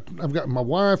I've got my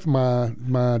wife,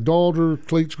 my daughter,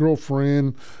 Cleat's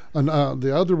girlfriend, and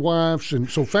the other wives, and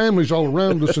so families all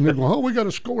around us, and they're going, oh, we got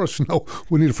to score. I said, no,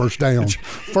 we need a first down.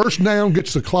 First down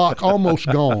gets the clock almost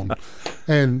gone.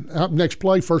 And next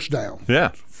play, first down. Yeah.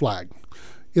 Flag.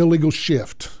 Illegal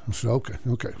shift. I said,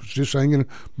 okay. It's just hanging.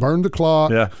 Burn the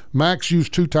clock. Yeah. Max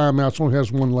used 2 timeouts, only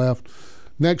has 1 left.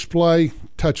 Next play,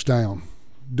 touchdown.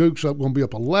 Duke's going to be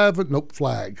up 11. Nope,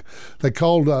 flag. They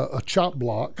called a chop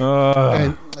block.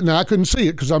 And now I couldn't see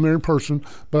it because I'm there in person,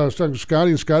 but I was talking to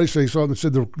Scotty, and Scotty said he saw it and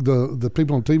said the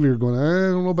people on TV are going,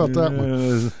 I don't know about that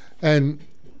one. And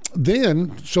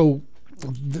then, so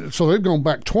they've gone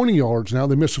back 20 yards now.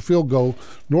 They miss a field goal.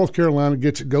 North Carolina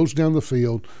gets it, goes down the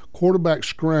field. Quarterback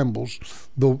scrambles.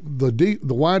 The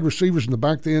wide receivers in the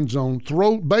back of the end zone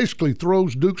basically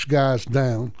throws Duke's guys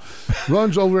down,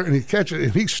 runs over and he catches it,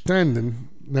 and he's standing.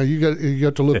 Now you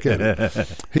got to look at it.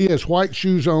 He has white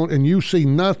shoes on, and you see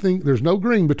nothing. There's no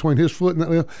green between his foot and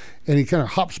that, and he kind of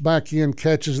hops back in,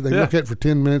 catches it. They look at it for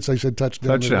 10 minutes. They said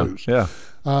touchdown. They lose. Yeah.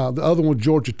 The other one,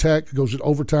 Georgia Tech, goes at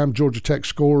overtime. Georgia Tech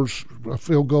scores a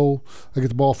field goal. They get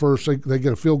the ball first. They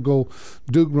get a field goal.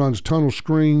 Duke runs tunnel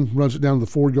screen, runs it down to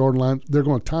the 4-yard line. They're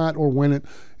going to tie it or win it,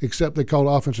 except they called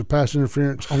offensive pass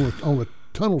interference on the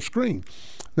tunnel screen.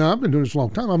 Now, I've been doing this a long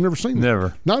time. I've never seen that.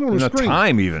 Never. Not on the screen.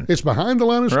 Time even. It's behind the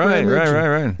line of scrimmage.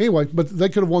 Right. Anyway, but they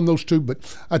could have won those 2.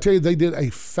 But I tell you, they did a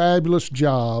fabulous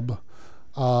job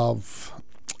of,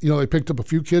 they picked up a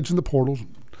few kids in the portals.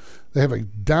 They have a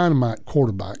dynamite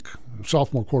quarterback,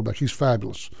 sophomore quarterback. He's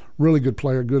fabulous. Really good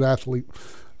player, good athlete.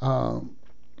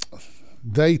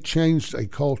 They changed a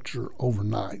culture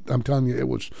overnight. I'm telling you, it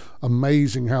was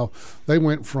amazing how they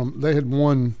went from – they had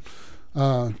won –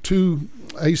 2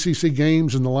 ACC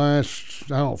games in the last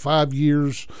 5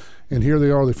 years, and here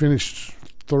they are. They finished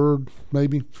 3rd,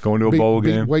 maybe. Going to a bowl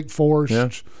game. Wake Forest. Yeah.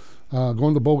 Going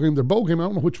to the bowl game. Their bowl game, I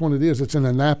don't know which one it is. It's in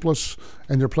Annapolis,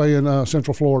 and they're playing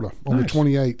Central Florida on the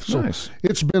 28th. So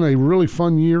it's been a really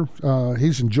fun year.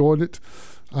 He's enjoyed it.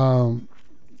 When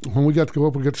we got to go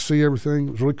up, we got to see everything.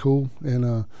 It was really cool,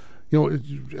 and I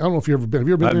don't know if you've ever been. Have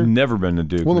you ever been there? I've never been to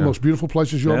Duke. One of the most beautiful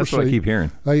places you'll ever see. That's what I keep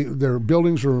hearing. Their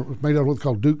buildings are made out of what's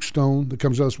called Duke stone that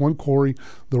comes out of this one quarry.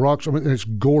 The rocks, and it's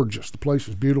gorgeous. The place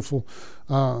is beautiful.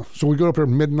 So we go up there at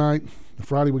midnight.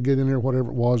 Friday we get in there, whatever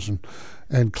it was,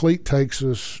 and Cleat takes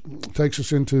us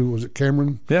into, was it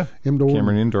Cameron? Yeah, Indoor.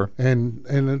 Cameron Indoor. And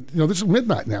this is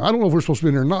midnight now. I don't know if we're supposed to be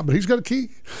in there or not, but he's got a key.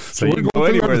 So you can go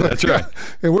anywhere. That's right.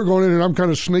 And we're going in, and I'm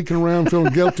kind of sneaking around,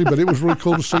 feeling guilty, but it was really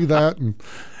cool to see that. And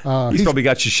he's probably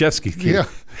got Krzyzewski key. Yeah,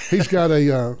 he's got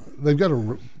they've got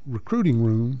a recruiting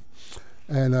room.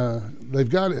 And they've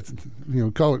got it,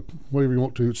 call it whatever you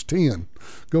want to. It's 10.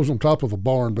 Goes on top of a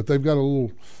barn, but they've got a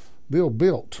little deal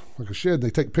built, like a shed. They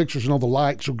take pictures and all the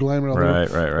lights are glamming. Right.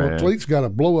 Well, Cleat's got a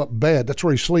blow-up bed. That's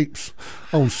where he sleeps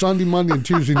on Sunday, Monday, and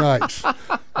Tuesday nights.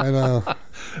 And of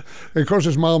course,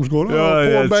 his mom's going,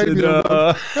 poor baby.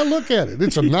 Hell, look at it.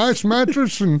 It's a nice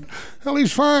mattress, and hell,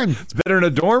 he's fine. It's better in a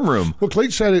dorm room. Well,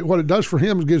 Cleat said what it does for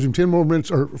him is gives him 10 more minutes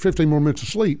or 15 more minutes of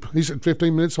sleep. He said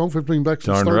 15 minutes home, 15 back to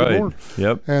the start of the morning.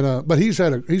 Yep. And but he's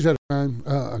had a time,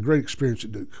 a great experience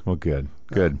at Duke. Well, good.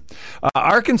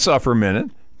 Arkansas for a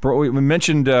minute. We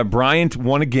mentioned Bryant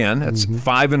won again. That's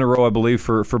 5 in a row, I believe,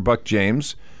 for Buck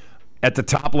James. at the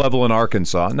top level in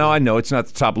Arkansas. Now, I know it's not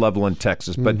the top level in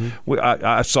Texas, but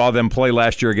I saw them play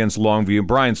last year against Longview.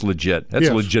 Bryant's legit. That's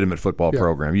a legitimate football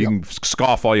program. You can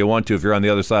scoff all you want to if you're on the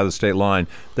other side of the state line.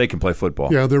 They can play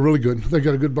football. Yeah, they're really good. They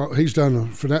got a good ball. He's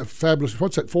done for that fabulous.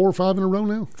 What's that? 4 or 5 in a row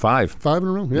now? 5. 5 in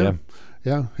a row.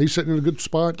 Yeah. He's sitting in a good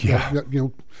spot. Yeah.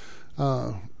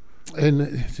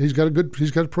 And he's got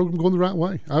a program going the right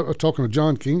way. I was talking to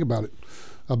John King about him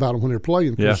when they were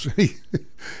playing, because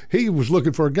he was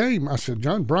looking for a game. I said,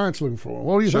 John Bryant's looking for one.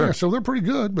 What do you think? I said, they're pretty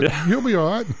good, but you'll be all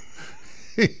right.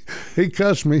 He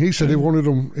cussed me. He said he didn't want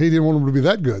them to be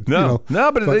that good. No,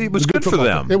 but it was good for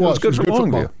them. It was good for football.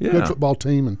 Longview. Yeah. Good football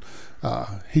team, and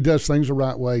he does things the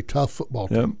right way. Tough football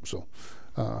team. So.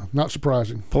 Not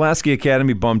surprising. Pulaski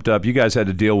Academy bumped up. You guys had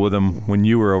to deal with them when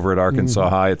you were over at Arkansas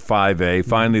High at 5A.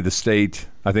 Finally, the state,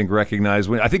 I think,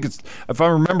 recognized. I think it's, if I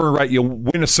remember right, you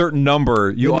win a certain number,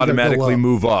 you automatically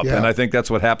move up. Yeah. And I think that's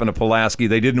what happened to Pulaski.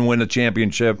 They didn't win a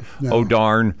championship,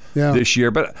 this year.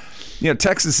 But,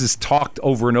 Texas has talked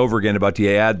over and over again about, do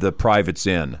you add the privates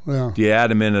in? Yeah. Do you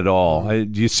add them in at all?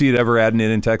 Do you see it ever adding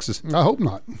in Texas? I hope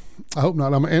not. I'm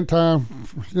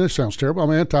this sounds terrible, I'm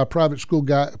an anti-private school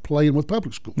guy playing with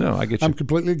public school. No, I get you. I'm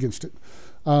completely against it.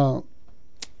 Let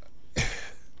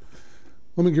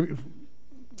me give you,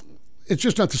 it's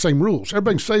just not the same rules.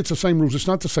 Everybody can say it's the same rules. It's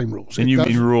not the same rules. And you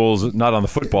mean rules not on the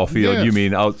football field. Yes. You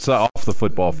mean outside, off the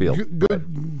football field.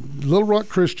 Good. Little Rock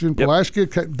Christian, Pulaski,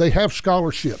 they have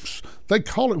scholarships. They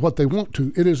call it what they want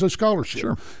to. It is a scholarship.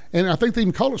 Sure. And I think they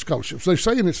even call it scholarships. They're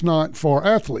saying it's not for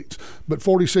athletes, but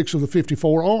 46 of the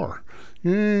 54 are.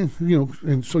 And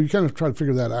so you kind of try to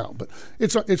figure that out. But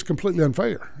it's completely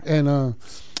unfair. And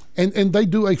they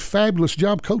do a fabulous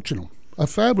job coaching them. A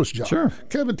fabulous job. Sure.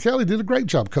 Kevin Kelly did a great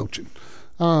job coaching.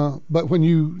 But when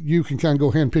you can kind of go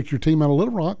ahead and pick your team out of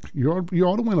Little Rock, you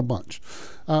ought to win a bunch.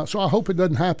 So I hope it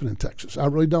doesn't happen in Texas. I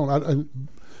really don't.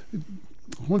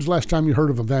 When's the last time you heard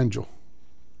of Evangel?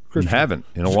 Christian. Haven't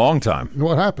in a long time.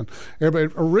 What happened?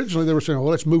 Everybody originally they were saying, "Well,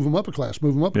 let's move them up a class,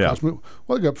 move them up a class." Well,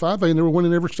 they got 5A and they were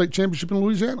winning every state championship in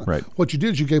Louisiana. Right. What you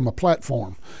did is you gave them a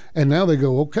platform, and now they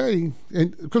go, "Okay."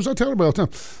 And because I tell everybody all the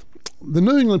time, the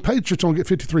New England Patriots only get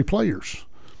 53 players.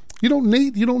 You don't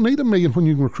need a million when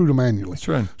you can recruit them annually. That's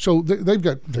right. So they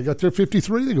got their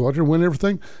 53. They go out there and win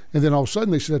everything, and then all of a sudden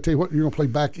they said, "I tell you what, you're going to play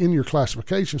back in your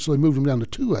classification." So they moved them down to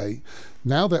 2A.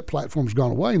 Now that platform's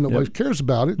gone away. Nobody cares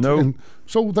about it. No. And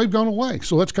so they've gone away.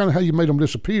 So that's kind of how you made them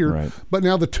disappear. Right. But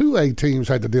now the 2A teams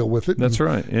had to deal with it. That's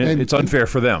right. And it's unfair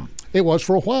for them. It was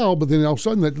for a while, but then all of a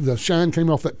sudden the shine came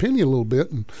off that penny a little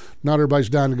bit, and not everybody's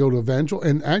dying to go to Evangel.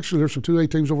 And actually, there's some 2A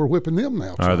teams over whipping them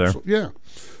now. Are there? So, yeah.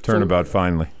 Turnabout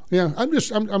finally. Yeah, I'm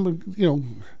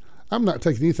not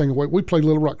taking anything away. We played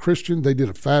Little Rock Christian. They did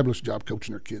a fabulous job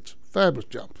coaching their kids. Fabulous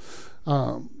job.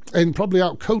 And probably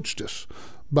out-coached us.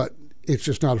 But it's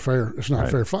just not a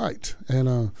fair fight.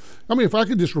 And, if I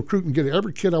could just recruit and get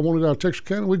every kid I wanted out of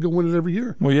Texarkana, we'd go win it every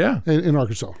year. Well, yeah. In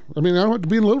Arkansas. I don't have to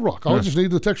be in Little Rock. I just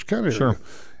need the Texarkana area. Sure.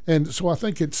 And so I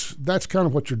think that's kind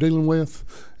of what you're dealing with.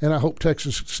 And I hope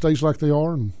Texas stays like they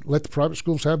are and let the private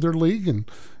schools have their league, and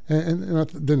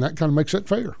then that kind of makes it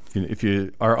fair. If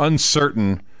you are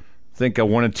uncertain, think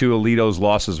one and two Alito's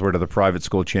losses were to the private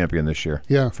school champion this year.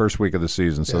 Yeah. First week of the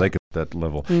season, so they could at that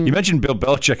level. You mentioned Bill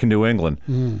Belichick in New England.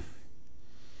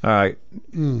 All right.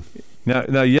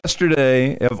 Now,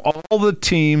 yesterday, of all the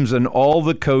teams and all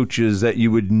the coaches that you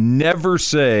would never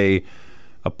say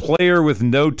a player with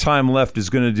no time left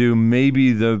is going to do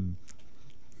maybe the,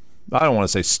 I don't want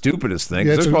to say stupidest thing.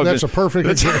 Yeah, that's a perfect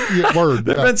word.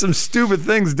 There have been some stupid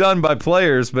things done by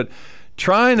players, but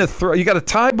trying to throw, you got a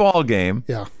tie ball game.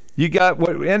 Yeah. You got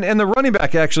and the running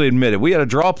back actually admitted, we had a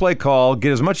draw play call,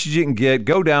 get as much as you can get,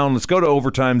 go down, let's go to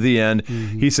overtime, the end.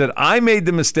 He said, I made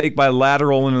the mistake by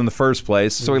lateraling in the first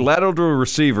place. So he lateraled to a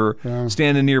receiver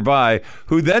standing nearby,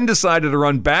 who then decided to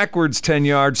run backwards 10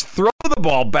 yards, throw the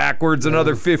ball backwards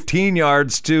another 15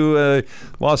 yards to a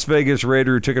Las Vegas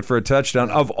Raider who took it for a touchdown.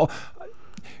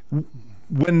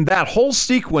 When that whole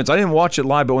sequence, I didn't watch it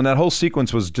live, but when that whole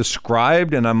sequence was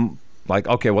described, and I'm like,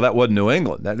 okay, well, that wasn't New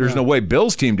England. There's no way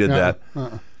Bill's team did that.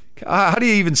 How do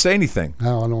you even say anything?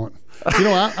 No, I don't.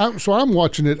 So I'm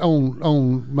watching it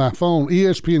on my phone,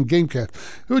 ESPN Gamecast.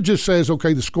 It just says,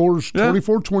 okay, the score's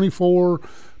 24-24.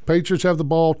 Patriots have the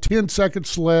ball, 10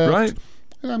 seconds left. Right.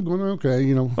 And I'm going,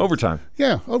 okay, Overtime.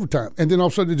 Yeah, overtime. And then all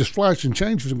of a sudden it just flashes and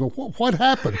changes and go, what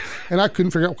happened? And I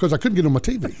couldn't figure out because I couldn't get on my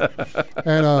TV.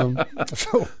 And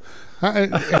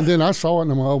then I saw it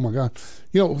and I'm like, oh, my God.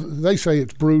 They say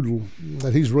it's brutal,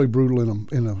 that he's really brutal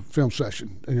in a film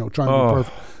session, trying to be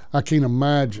perfect. I can't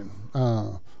imagine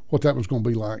what that was going to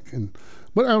be like.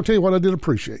 But I'll tell you what I did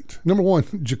appreciate. Number one,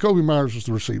 Jacoby Myers was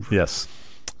the receiver. Yes.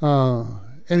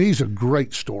 And he's a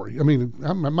great story. I mean,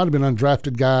 I might have been an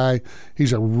undrafted guy.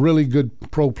 He's a really good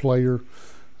pro player.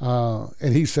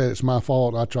 And he said, it's my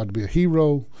fault. I tried to be a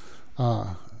hero.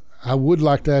 I would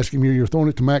like to ask him, you're throwing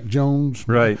it to Mac Jones.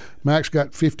 Right. Mac's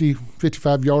got 50,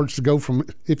 55 yards to go from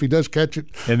if he does catch it.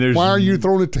 And why are you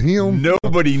throwing it to him?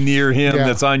 Nobody near him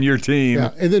that's on your team.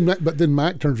 Yeah. And then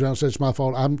Mac turns around and says, it's my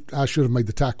fault. I should have made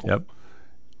the tackle. Yep.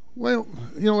 Well,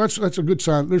 that's a good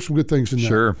sign. There's some good things in there.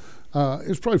 Sure.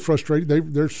 It's probably frustrating.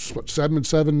 They're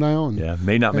 7-7 now. And,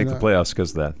 may not make the playoffs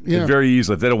because of that. Yeah. Very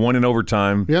easily. If they'd have won in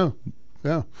overtime. Yeah.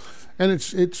 And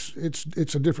it's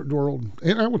a different world.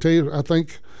 And I will tell you, I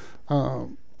think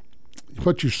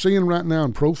what you're seeing right now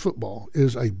in pro football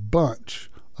is a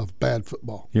bunch of bad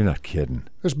football. You're not kidding.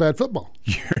 It's bad football.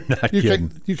 You're not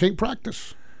kidding. You can't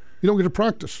practice. You don't get to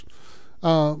practice.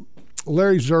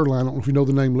 Larry Zerline, I don't know if you know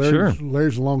the name.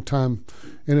 Larry's a long-time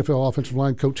NFL offensive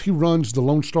line coach. He runs the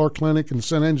Lone Star Clinic and the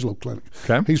San Angelo Clinic.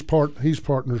 Okay. He's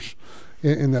partners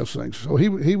in those things. So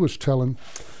he was telling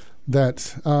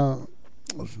that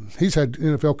he's had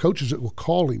NFL coaches that will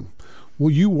call him,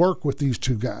 will you work with these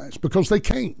two guys? Because they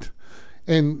can't.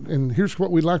 And here's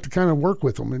what we'd like to kind of work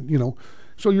with them. And,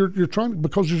 so you're trying,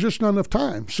 because there's just not enough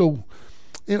time. So,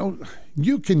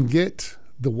 you can get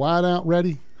the wide out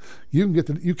ready. You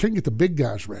can't get the big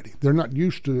guys ready. They're not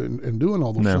used to and doing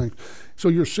all those things. So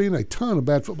you're seeing a ton of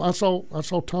bad football. I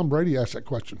saw Tom Brady ask that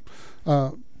question.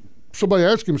 Somebody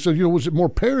asked him, said, was it more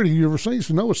parity you ever seen? He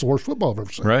said, no, it's the worst football I've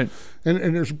ever seen. Right.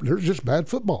 And there's just bad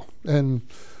football. And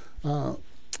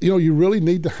you really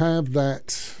need to have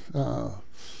that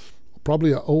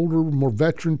probably an older, more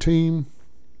veteran team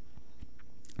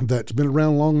that's been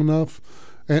around long enough,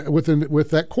 and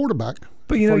with that quarterback.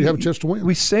 But before you have a chance to win.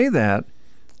 We say that.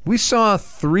 We saw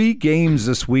 3 games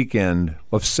this weekend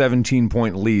of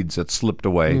 17-point leads that slipped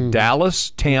away. Dallas,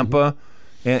 Tampa,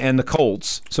 and the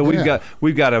Colts. So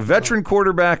we've got a veteran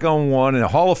quarterback on one and a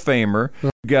Hall of Famer.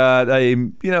 We've got a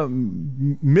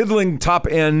middling top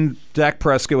end Dak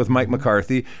Prescott with Mike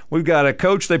McCarthy. We've got a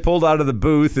coach they pulled out of the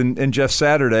booth and Jeff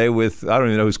Saturday with, I don't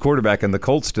even know who's quarterback in the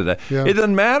Colts today. Yeah. It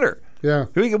doesn't matter. Yeah,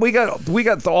 we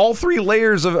got all 3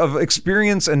 layers of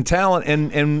experience and talent,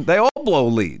 and they all blow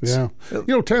leads. Yeah,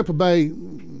 Tampa Bay,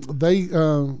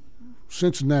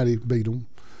 Cincinnati beat them.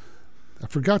 I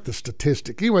forgot the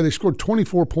statistic. Anyway, they scored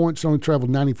 24 points, only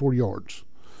traveled 94 yards,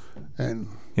 and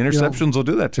interceptions will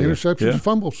do that to you. Interceptions,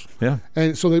 fumbles. Yeah,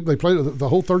 and so they played the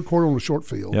whole third quarter on a short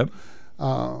field. Yep.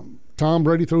 Tom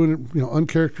Brady threw it,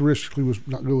 uncharacteristically was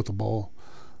not good with the ball.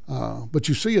 But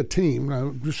you see a team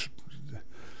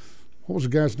what was the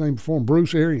guy's name before him?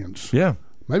 Bruce Arians. Yeah.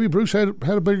 Maybe Bruce had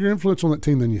a bigger influence on that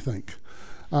team than you think.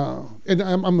 They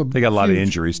got a lot of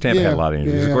injuries. Tampa had a lot of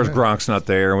injuries. Of course, Gronk's not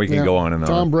there, and we can go on and on.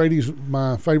 Tom Brady's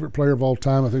my favorite player of all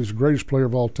time. I think he's the greatest player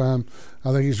of all time.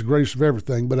 I think he's the greatest of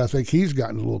everything, but I think he's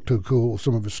gotten a little too cool with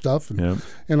some of his stuff. And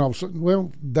all of a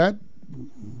sudden,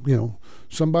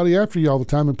 somebody after you all the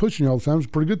time and pushing you all the time is a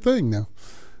pretty good thing now.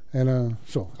 And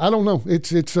so I don't know.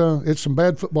 It's some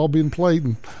bad football being played,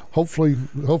 and hopefully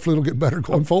it'll get better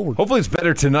going forward. Hopefully it's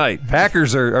better tonight.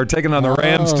 Packers are taking on the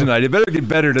Rams tonight. It better get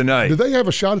better tonight. Do they have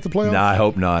a shot at the playoffs? Nah, I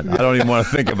hope not. I don't even want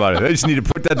to think about it. They just need to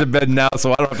put that to bed now,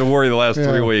 so I don't have to worry the last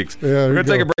 3 weeks. Yeah, we're going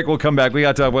to take a break. We'll come back. We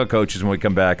got to talk about coaches when we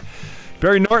come back.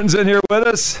 Barry Norton's in here with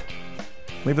us.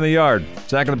 Leaving the yard.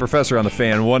 Zach and the Professor on the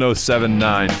Fan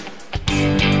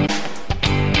 107.9.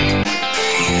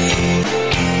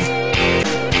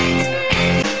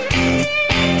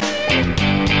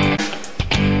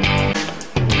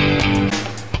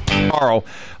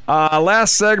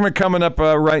 Last segment coming up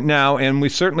right now, and we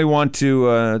certainly want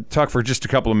to talk for just a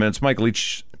couple of minutes. Mike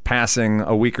Leach passing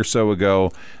a week or so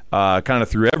ago kind of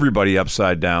threw everybody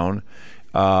upside down.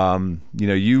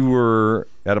 You were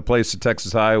at a place at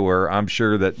Texas High where I'm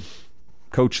sure that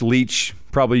Coach Leach,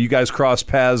 probably you guys crossed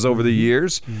paths over the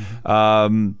years.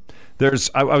 I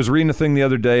was reading a thing the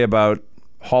other day about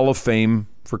Hall of Fame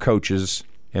for coaches,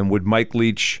 and would Mike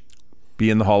Leach be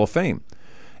in the Hall of Fame?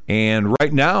 And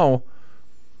right now,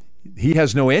 he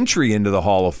has no entry into the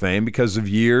Hall of Fame because of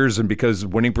years and because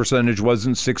winning percentage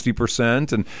wasn't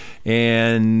 60%.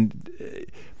 And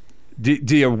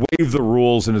do you waive the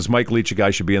rules, and is Mike Leach a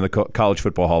guy should be in the College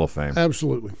Football Hall of Fame?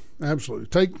 Absolutely.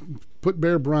 Put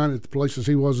Bear Bryant at the places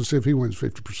he was and see if he wins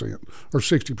 50% or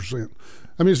 60%.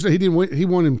 I mean, he didn't win. He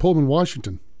won in Pullman,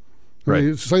 Washington.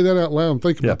 Right. Say that out loud and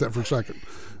think about that for a second.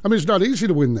 I mean, it's not easy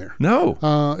to win there. No.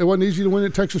 It wasn't easy to win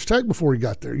at Texas Tech before he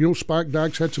got there. Spike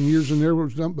Dykes had some years in there where it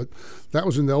was done, but that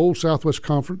was in the old Southwest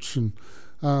Conference. And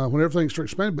when everything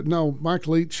started expanding. But no, Mike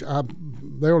Leach, they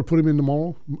ought to put him in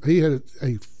tomorrow. He had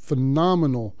a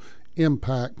phenomenal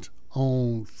impact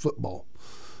on football.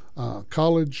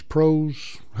 College,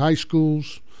 pros, high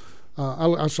schools.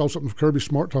 I saw something from Kirby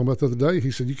Smart talking about the other day.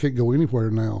 He said you can't go anywhere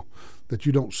now that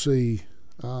you don't see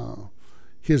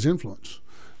his influence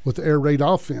with the air raid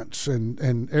offense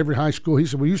and every high school. He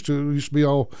said we used to be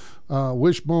all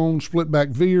wishbone, split back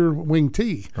veer, wing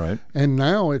T, right? And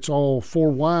now it's all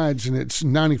 4 wides and it's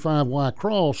 95 Y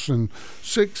cross and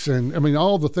 6 and I mean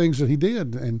all the things that he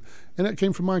did and that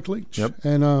came from Mike Leach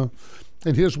and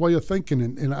his way of thinking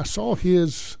and I saw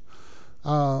his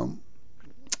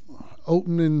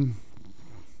opening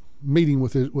meeting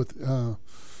with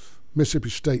Mississippi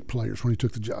State players when he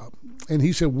took the job. And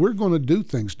he said, we're going to do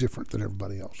things different than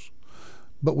everybody else,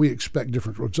 but we expect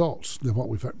different results than what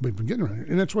we've been getting around here.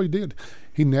 And that's what he did.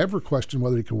 He never questioned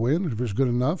whether he could win, if it was good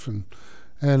enough. And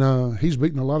he's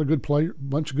beaten a lot of good players, a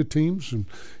bunch of good teams, and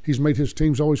he's made his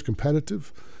teams always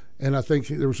competitive. And I think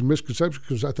there was a misconception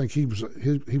because I think he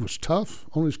was tough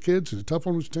on his kids and tough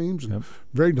on his teams and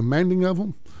very demanding of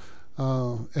them.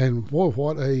 And boy,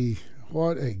 what a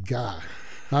guy,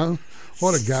 huh?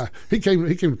 What a guy! He came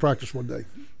to practice one day,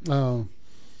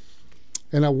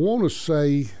 and I want to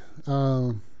say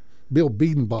Bill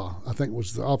Biedenbaugh, I think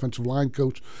was the offensive line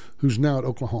coach, who's now at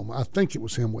Oklahoma. I think it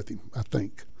was him with him. I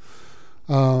think.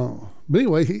 But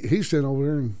anyway, he's sitting over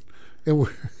there, and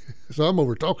so I'm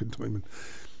over talking to him, and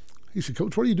he said,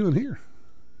 "Coach, what are you doing here?"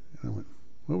 And I went,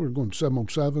 "Well, we're going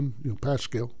 7-on-7, pass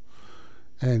skill,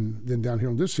 and then down here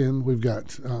on this end, we've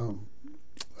got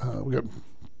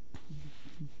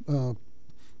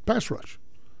pass rush."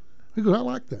 He goes, "I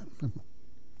like that."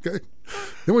 Okay.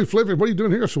 Then we flip it. "What are you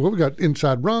doing here?" So we got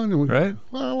inside run, and right.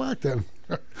 "Well, I like that."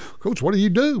 "Coach, what do you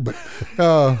do?" But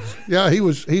he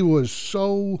was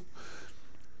so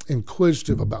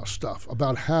inquisitive about stuff,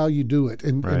 about how you do it,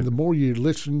 and the more you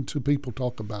listen to people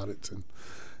talk about it,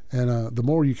 and the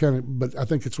more you but I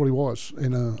think it's what he was.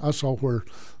 And I saw where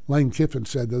Lane Kiffin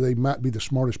said that they might be the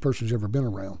smartest person he's ever been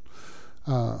around.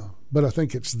 But I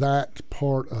think it's that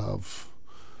part of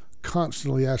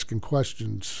constantly asking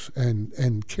questions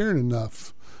and caring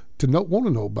enough to want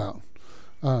to know about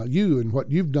you and what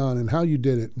you've done and how you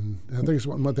did it. And I think it's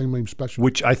one thing that made him special.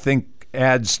 Which I think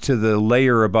adds to the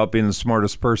layer about being the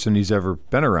smartest person he's ever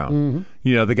been around.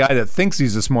 Mm-hmm. The guy that thinks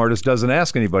he's the smartest doesn't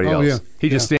ask anybody else. Yeah. He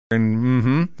just stands there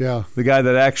and, The guy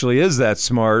that actually is that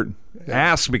smart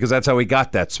asks because that's how he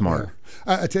got that smart.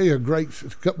 Yeah. I tell you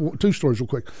two stories real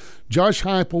quick. Josh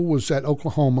Heupel was at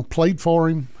Oklahoma, played for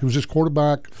him. He was his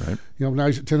quarterback. Right. Now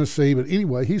he's at Tennessee. But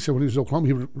anyway, he said when he was at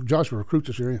Oklahoma, Josh would recruit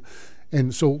this area.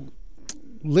 And so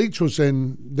Leach was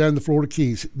down in the Florida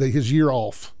Keys, his year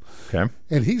off. Okay.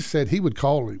 And he said he would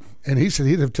call him. And he said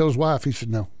he'd have to tell his wife, he said,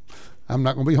 "No, I'm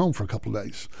not going to be home for a couple of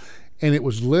days." And it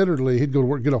was literally, he'd go to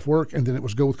work, get off work, and then it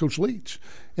was go with Coach Leach.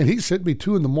 And he said it'd be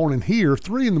 2 a.m. here,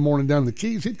 3 a.m. down in the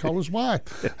Keys. He'd call his wife,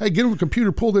 "Hey, get on the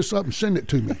computer, pull this up, and send it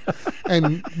to me."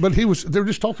 But they were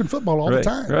just talking football all the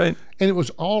time. Right. And it was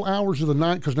all hours of the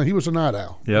night because now he was a night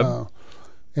owl.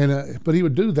 Yep. But he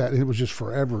would do that, and it was just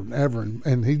forever and ever.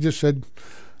 And he just said,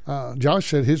 Josh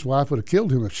said his wife would have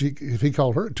killed him if he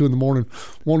called her at 2 a.m,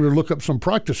 wanted to look up some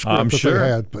practice script that they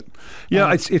had. But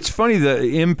it's funny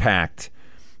the impact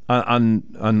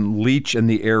on Leach and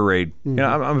the air raid. Mm-hmm.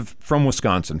 I'm from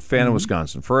Wisconsin, fan of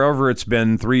Wisconsin. Forever it's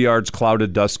been 3 yards,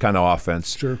 clouded dust kind of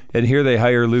offense. Sure. And here they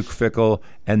hire Luke Fickell,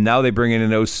 and now they bring in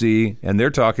an OC, and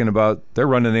they're talking about they're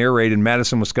running the air raid in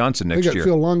Madison, Wisconsin next year. They got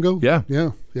Phil Longo. Yeah.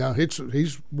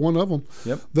 He's one of them.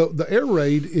 Yep. The air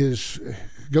raid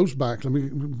goes back. Let me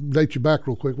date you back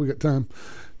real quick. We got time.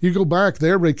 You go back. The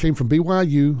air raid came from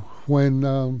BYU when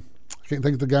I can't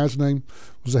think of the guy's name.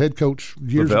 Was the head coach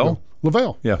years ago.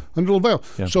 Lavelle. Yeah. Under Lavelle.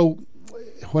 Yeah. So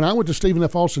when I went to Stephen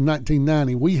F. Austin in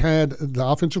 1990, we had the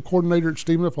offensive coordinator at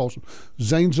Stephen F. Austin,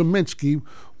 Zane Zeminski,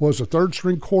 was a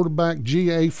third-string quarterback,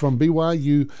 GA from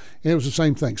BYU, and it was the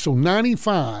same thing. So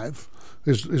 95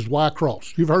 is Y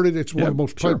cross. You've heard it. It's one of the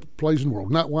most played plays in the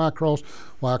world. Not Y cross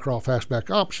fastback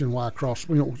option, Y cross,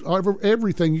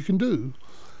 everything you can do.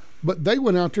 But they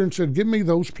went out there and said, "Give me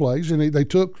those plays," and they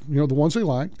took the ones they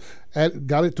liked,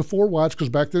 got it to 4 wides because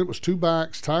back then it was 2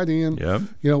 backs, tight end. Yep.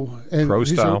 And pro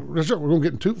style. Said, "We're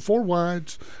going to get 4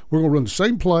 wides. We're going to run the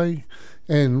same play,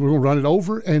 and we're going to run it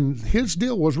over." And his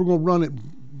deal was, "We're going to run it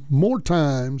more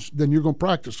times than you're going to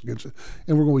practice against it,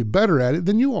 and we're going to be better at it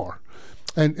than you are."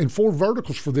 And 4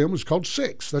 verticals for them is called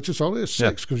 6. That's just all it is,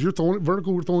 6, because you're throwing it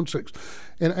vertical, we're throwing 6.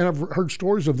 And I've heard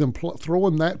stories of them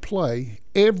throwing that play,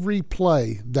 every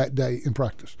play that day in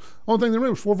practice. Only thing they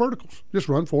ran was 4 verticals. Just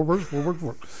run 4 verticals, 4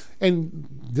 verticals. And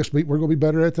we're going to be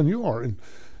better at it than you are. And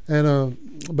And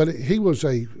but he was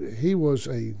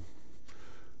a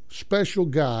special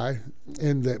guy,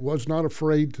 and that was not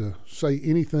afraid to say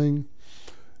anything.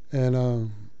 And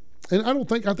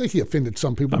I think he offended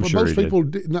some people, but most people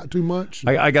did not too much.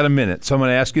 I got a minute, so I'm going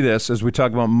to ask you this as we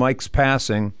talk about Mike's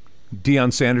passing.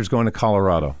 Deion Sanders going to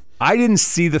Colorado. I didn't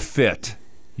see the fit.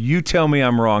 You tell me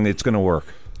I'm wrong. It's going to work.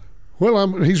 Well,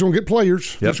 he's going to get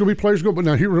players. Yep. There's going to be players going. But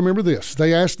now, here, remember this.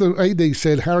 They asked the AD,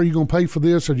 said, how are you going to pay for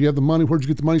this? Or do you have the money? Where'd you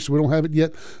get the money? So we don't have it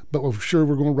yet, but we're sure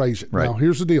we're going to raise it. Right. Now,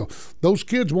 here's the deal. Those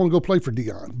kids want to go play for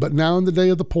Deion. But now in the day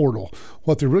of the portal,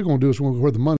 what they're really going to do is want to go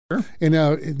where the money is. Sure. And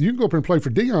now you can go up and play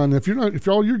for Deion. If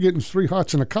all you're getting is 3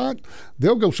 hots and a cot,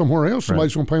 they'll go somewhere else.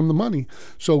 Somebody's going to pay them the money.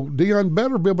 So Deion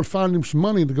better be able to find him some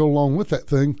money to go along with that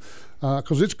thing,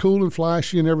 because it's cool and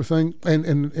flashy and everything. And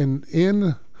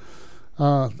in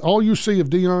all you see of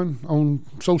Deion on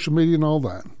social media and all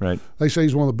that, right? They say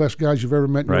he's one of the best guys you've ever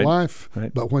met in your life.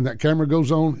 Right. But when that camera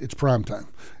goes on, it's prime time.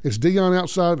 It's Deion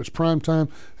outside. It's prime time.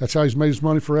 That's how he's made his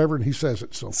money forever, and he says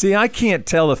it. So see, I can't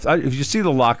tell if you see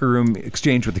the locker room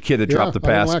exchange with the kid that dropped the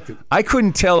pass. I don't like it. I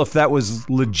couldn't tell if that was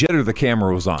legit or the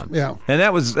camera was on. Yeah, and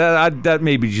that was that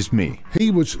may be just me. He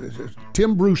was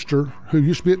Tim Brewster, who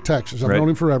used to be at Texas. I've known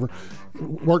him forever.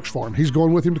 Works for him. He's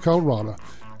going with him to Colorado.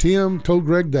 Tim told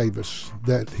Greg Davis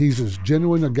that he's as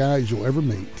genuine a guy as you'll ever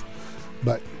meet.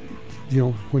 But,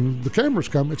 when the cameras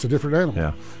come, it's a different animal.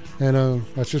 Yeah. And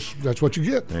that's what you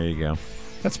get. There you go.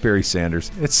 That's Barry Sanders.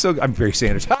 I'm Barry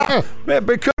Sanders. Man, but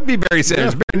it could be Barry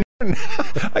Sanders. Yeah. Barry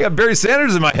Norton. I got Barry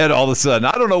Sanders in my head all of a sudden.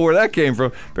 I don't know where that came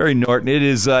from. Barry Norton.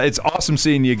 It's awesome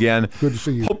seeing you again. Good to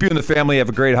see you. Hope you and the family have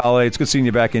a great holiday. It's good seeing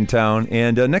you back in town.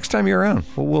 And next time you're around,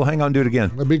 we'll hang on and do it again.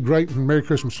 That'd be great. And Merry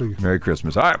Christmas to you. Merry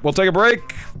Christmas. All right, we'll take a break.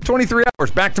 23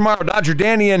 hours. Back tomorrow. Dodger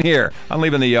Danny in here. I'm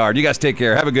leaving the yard. You guys take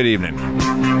care. Have a good evening.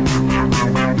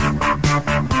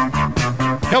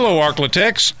 Hello,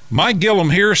 Arklatex. Mike Gillum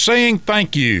here saying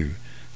thank you.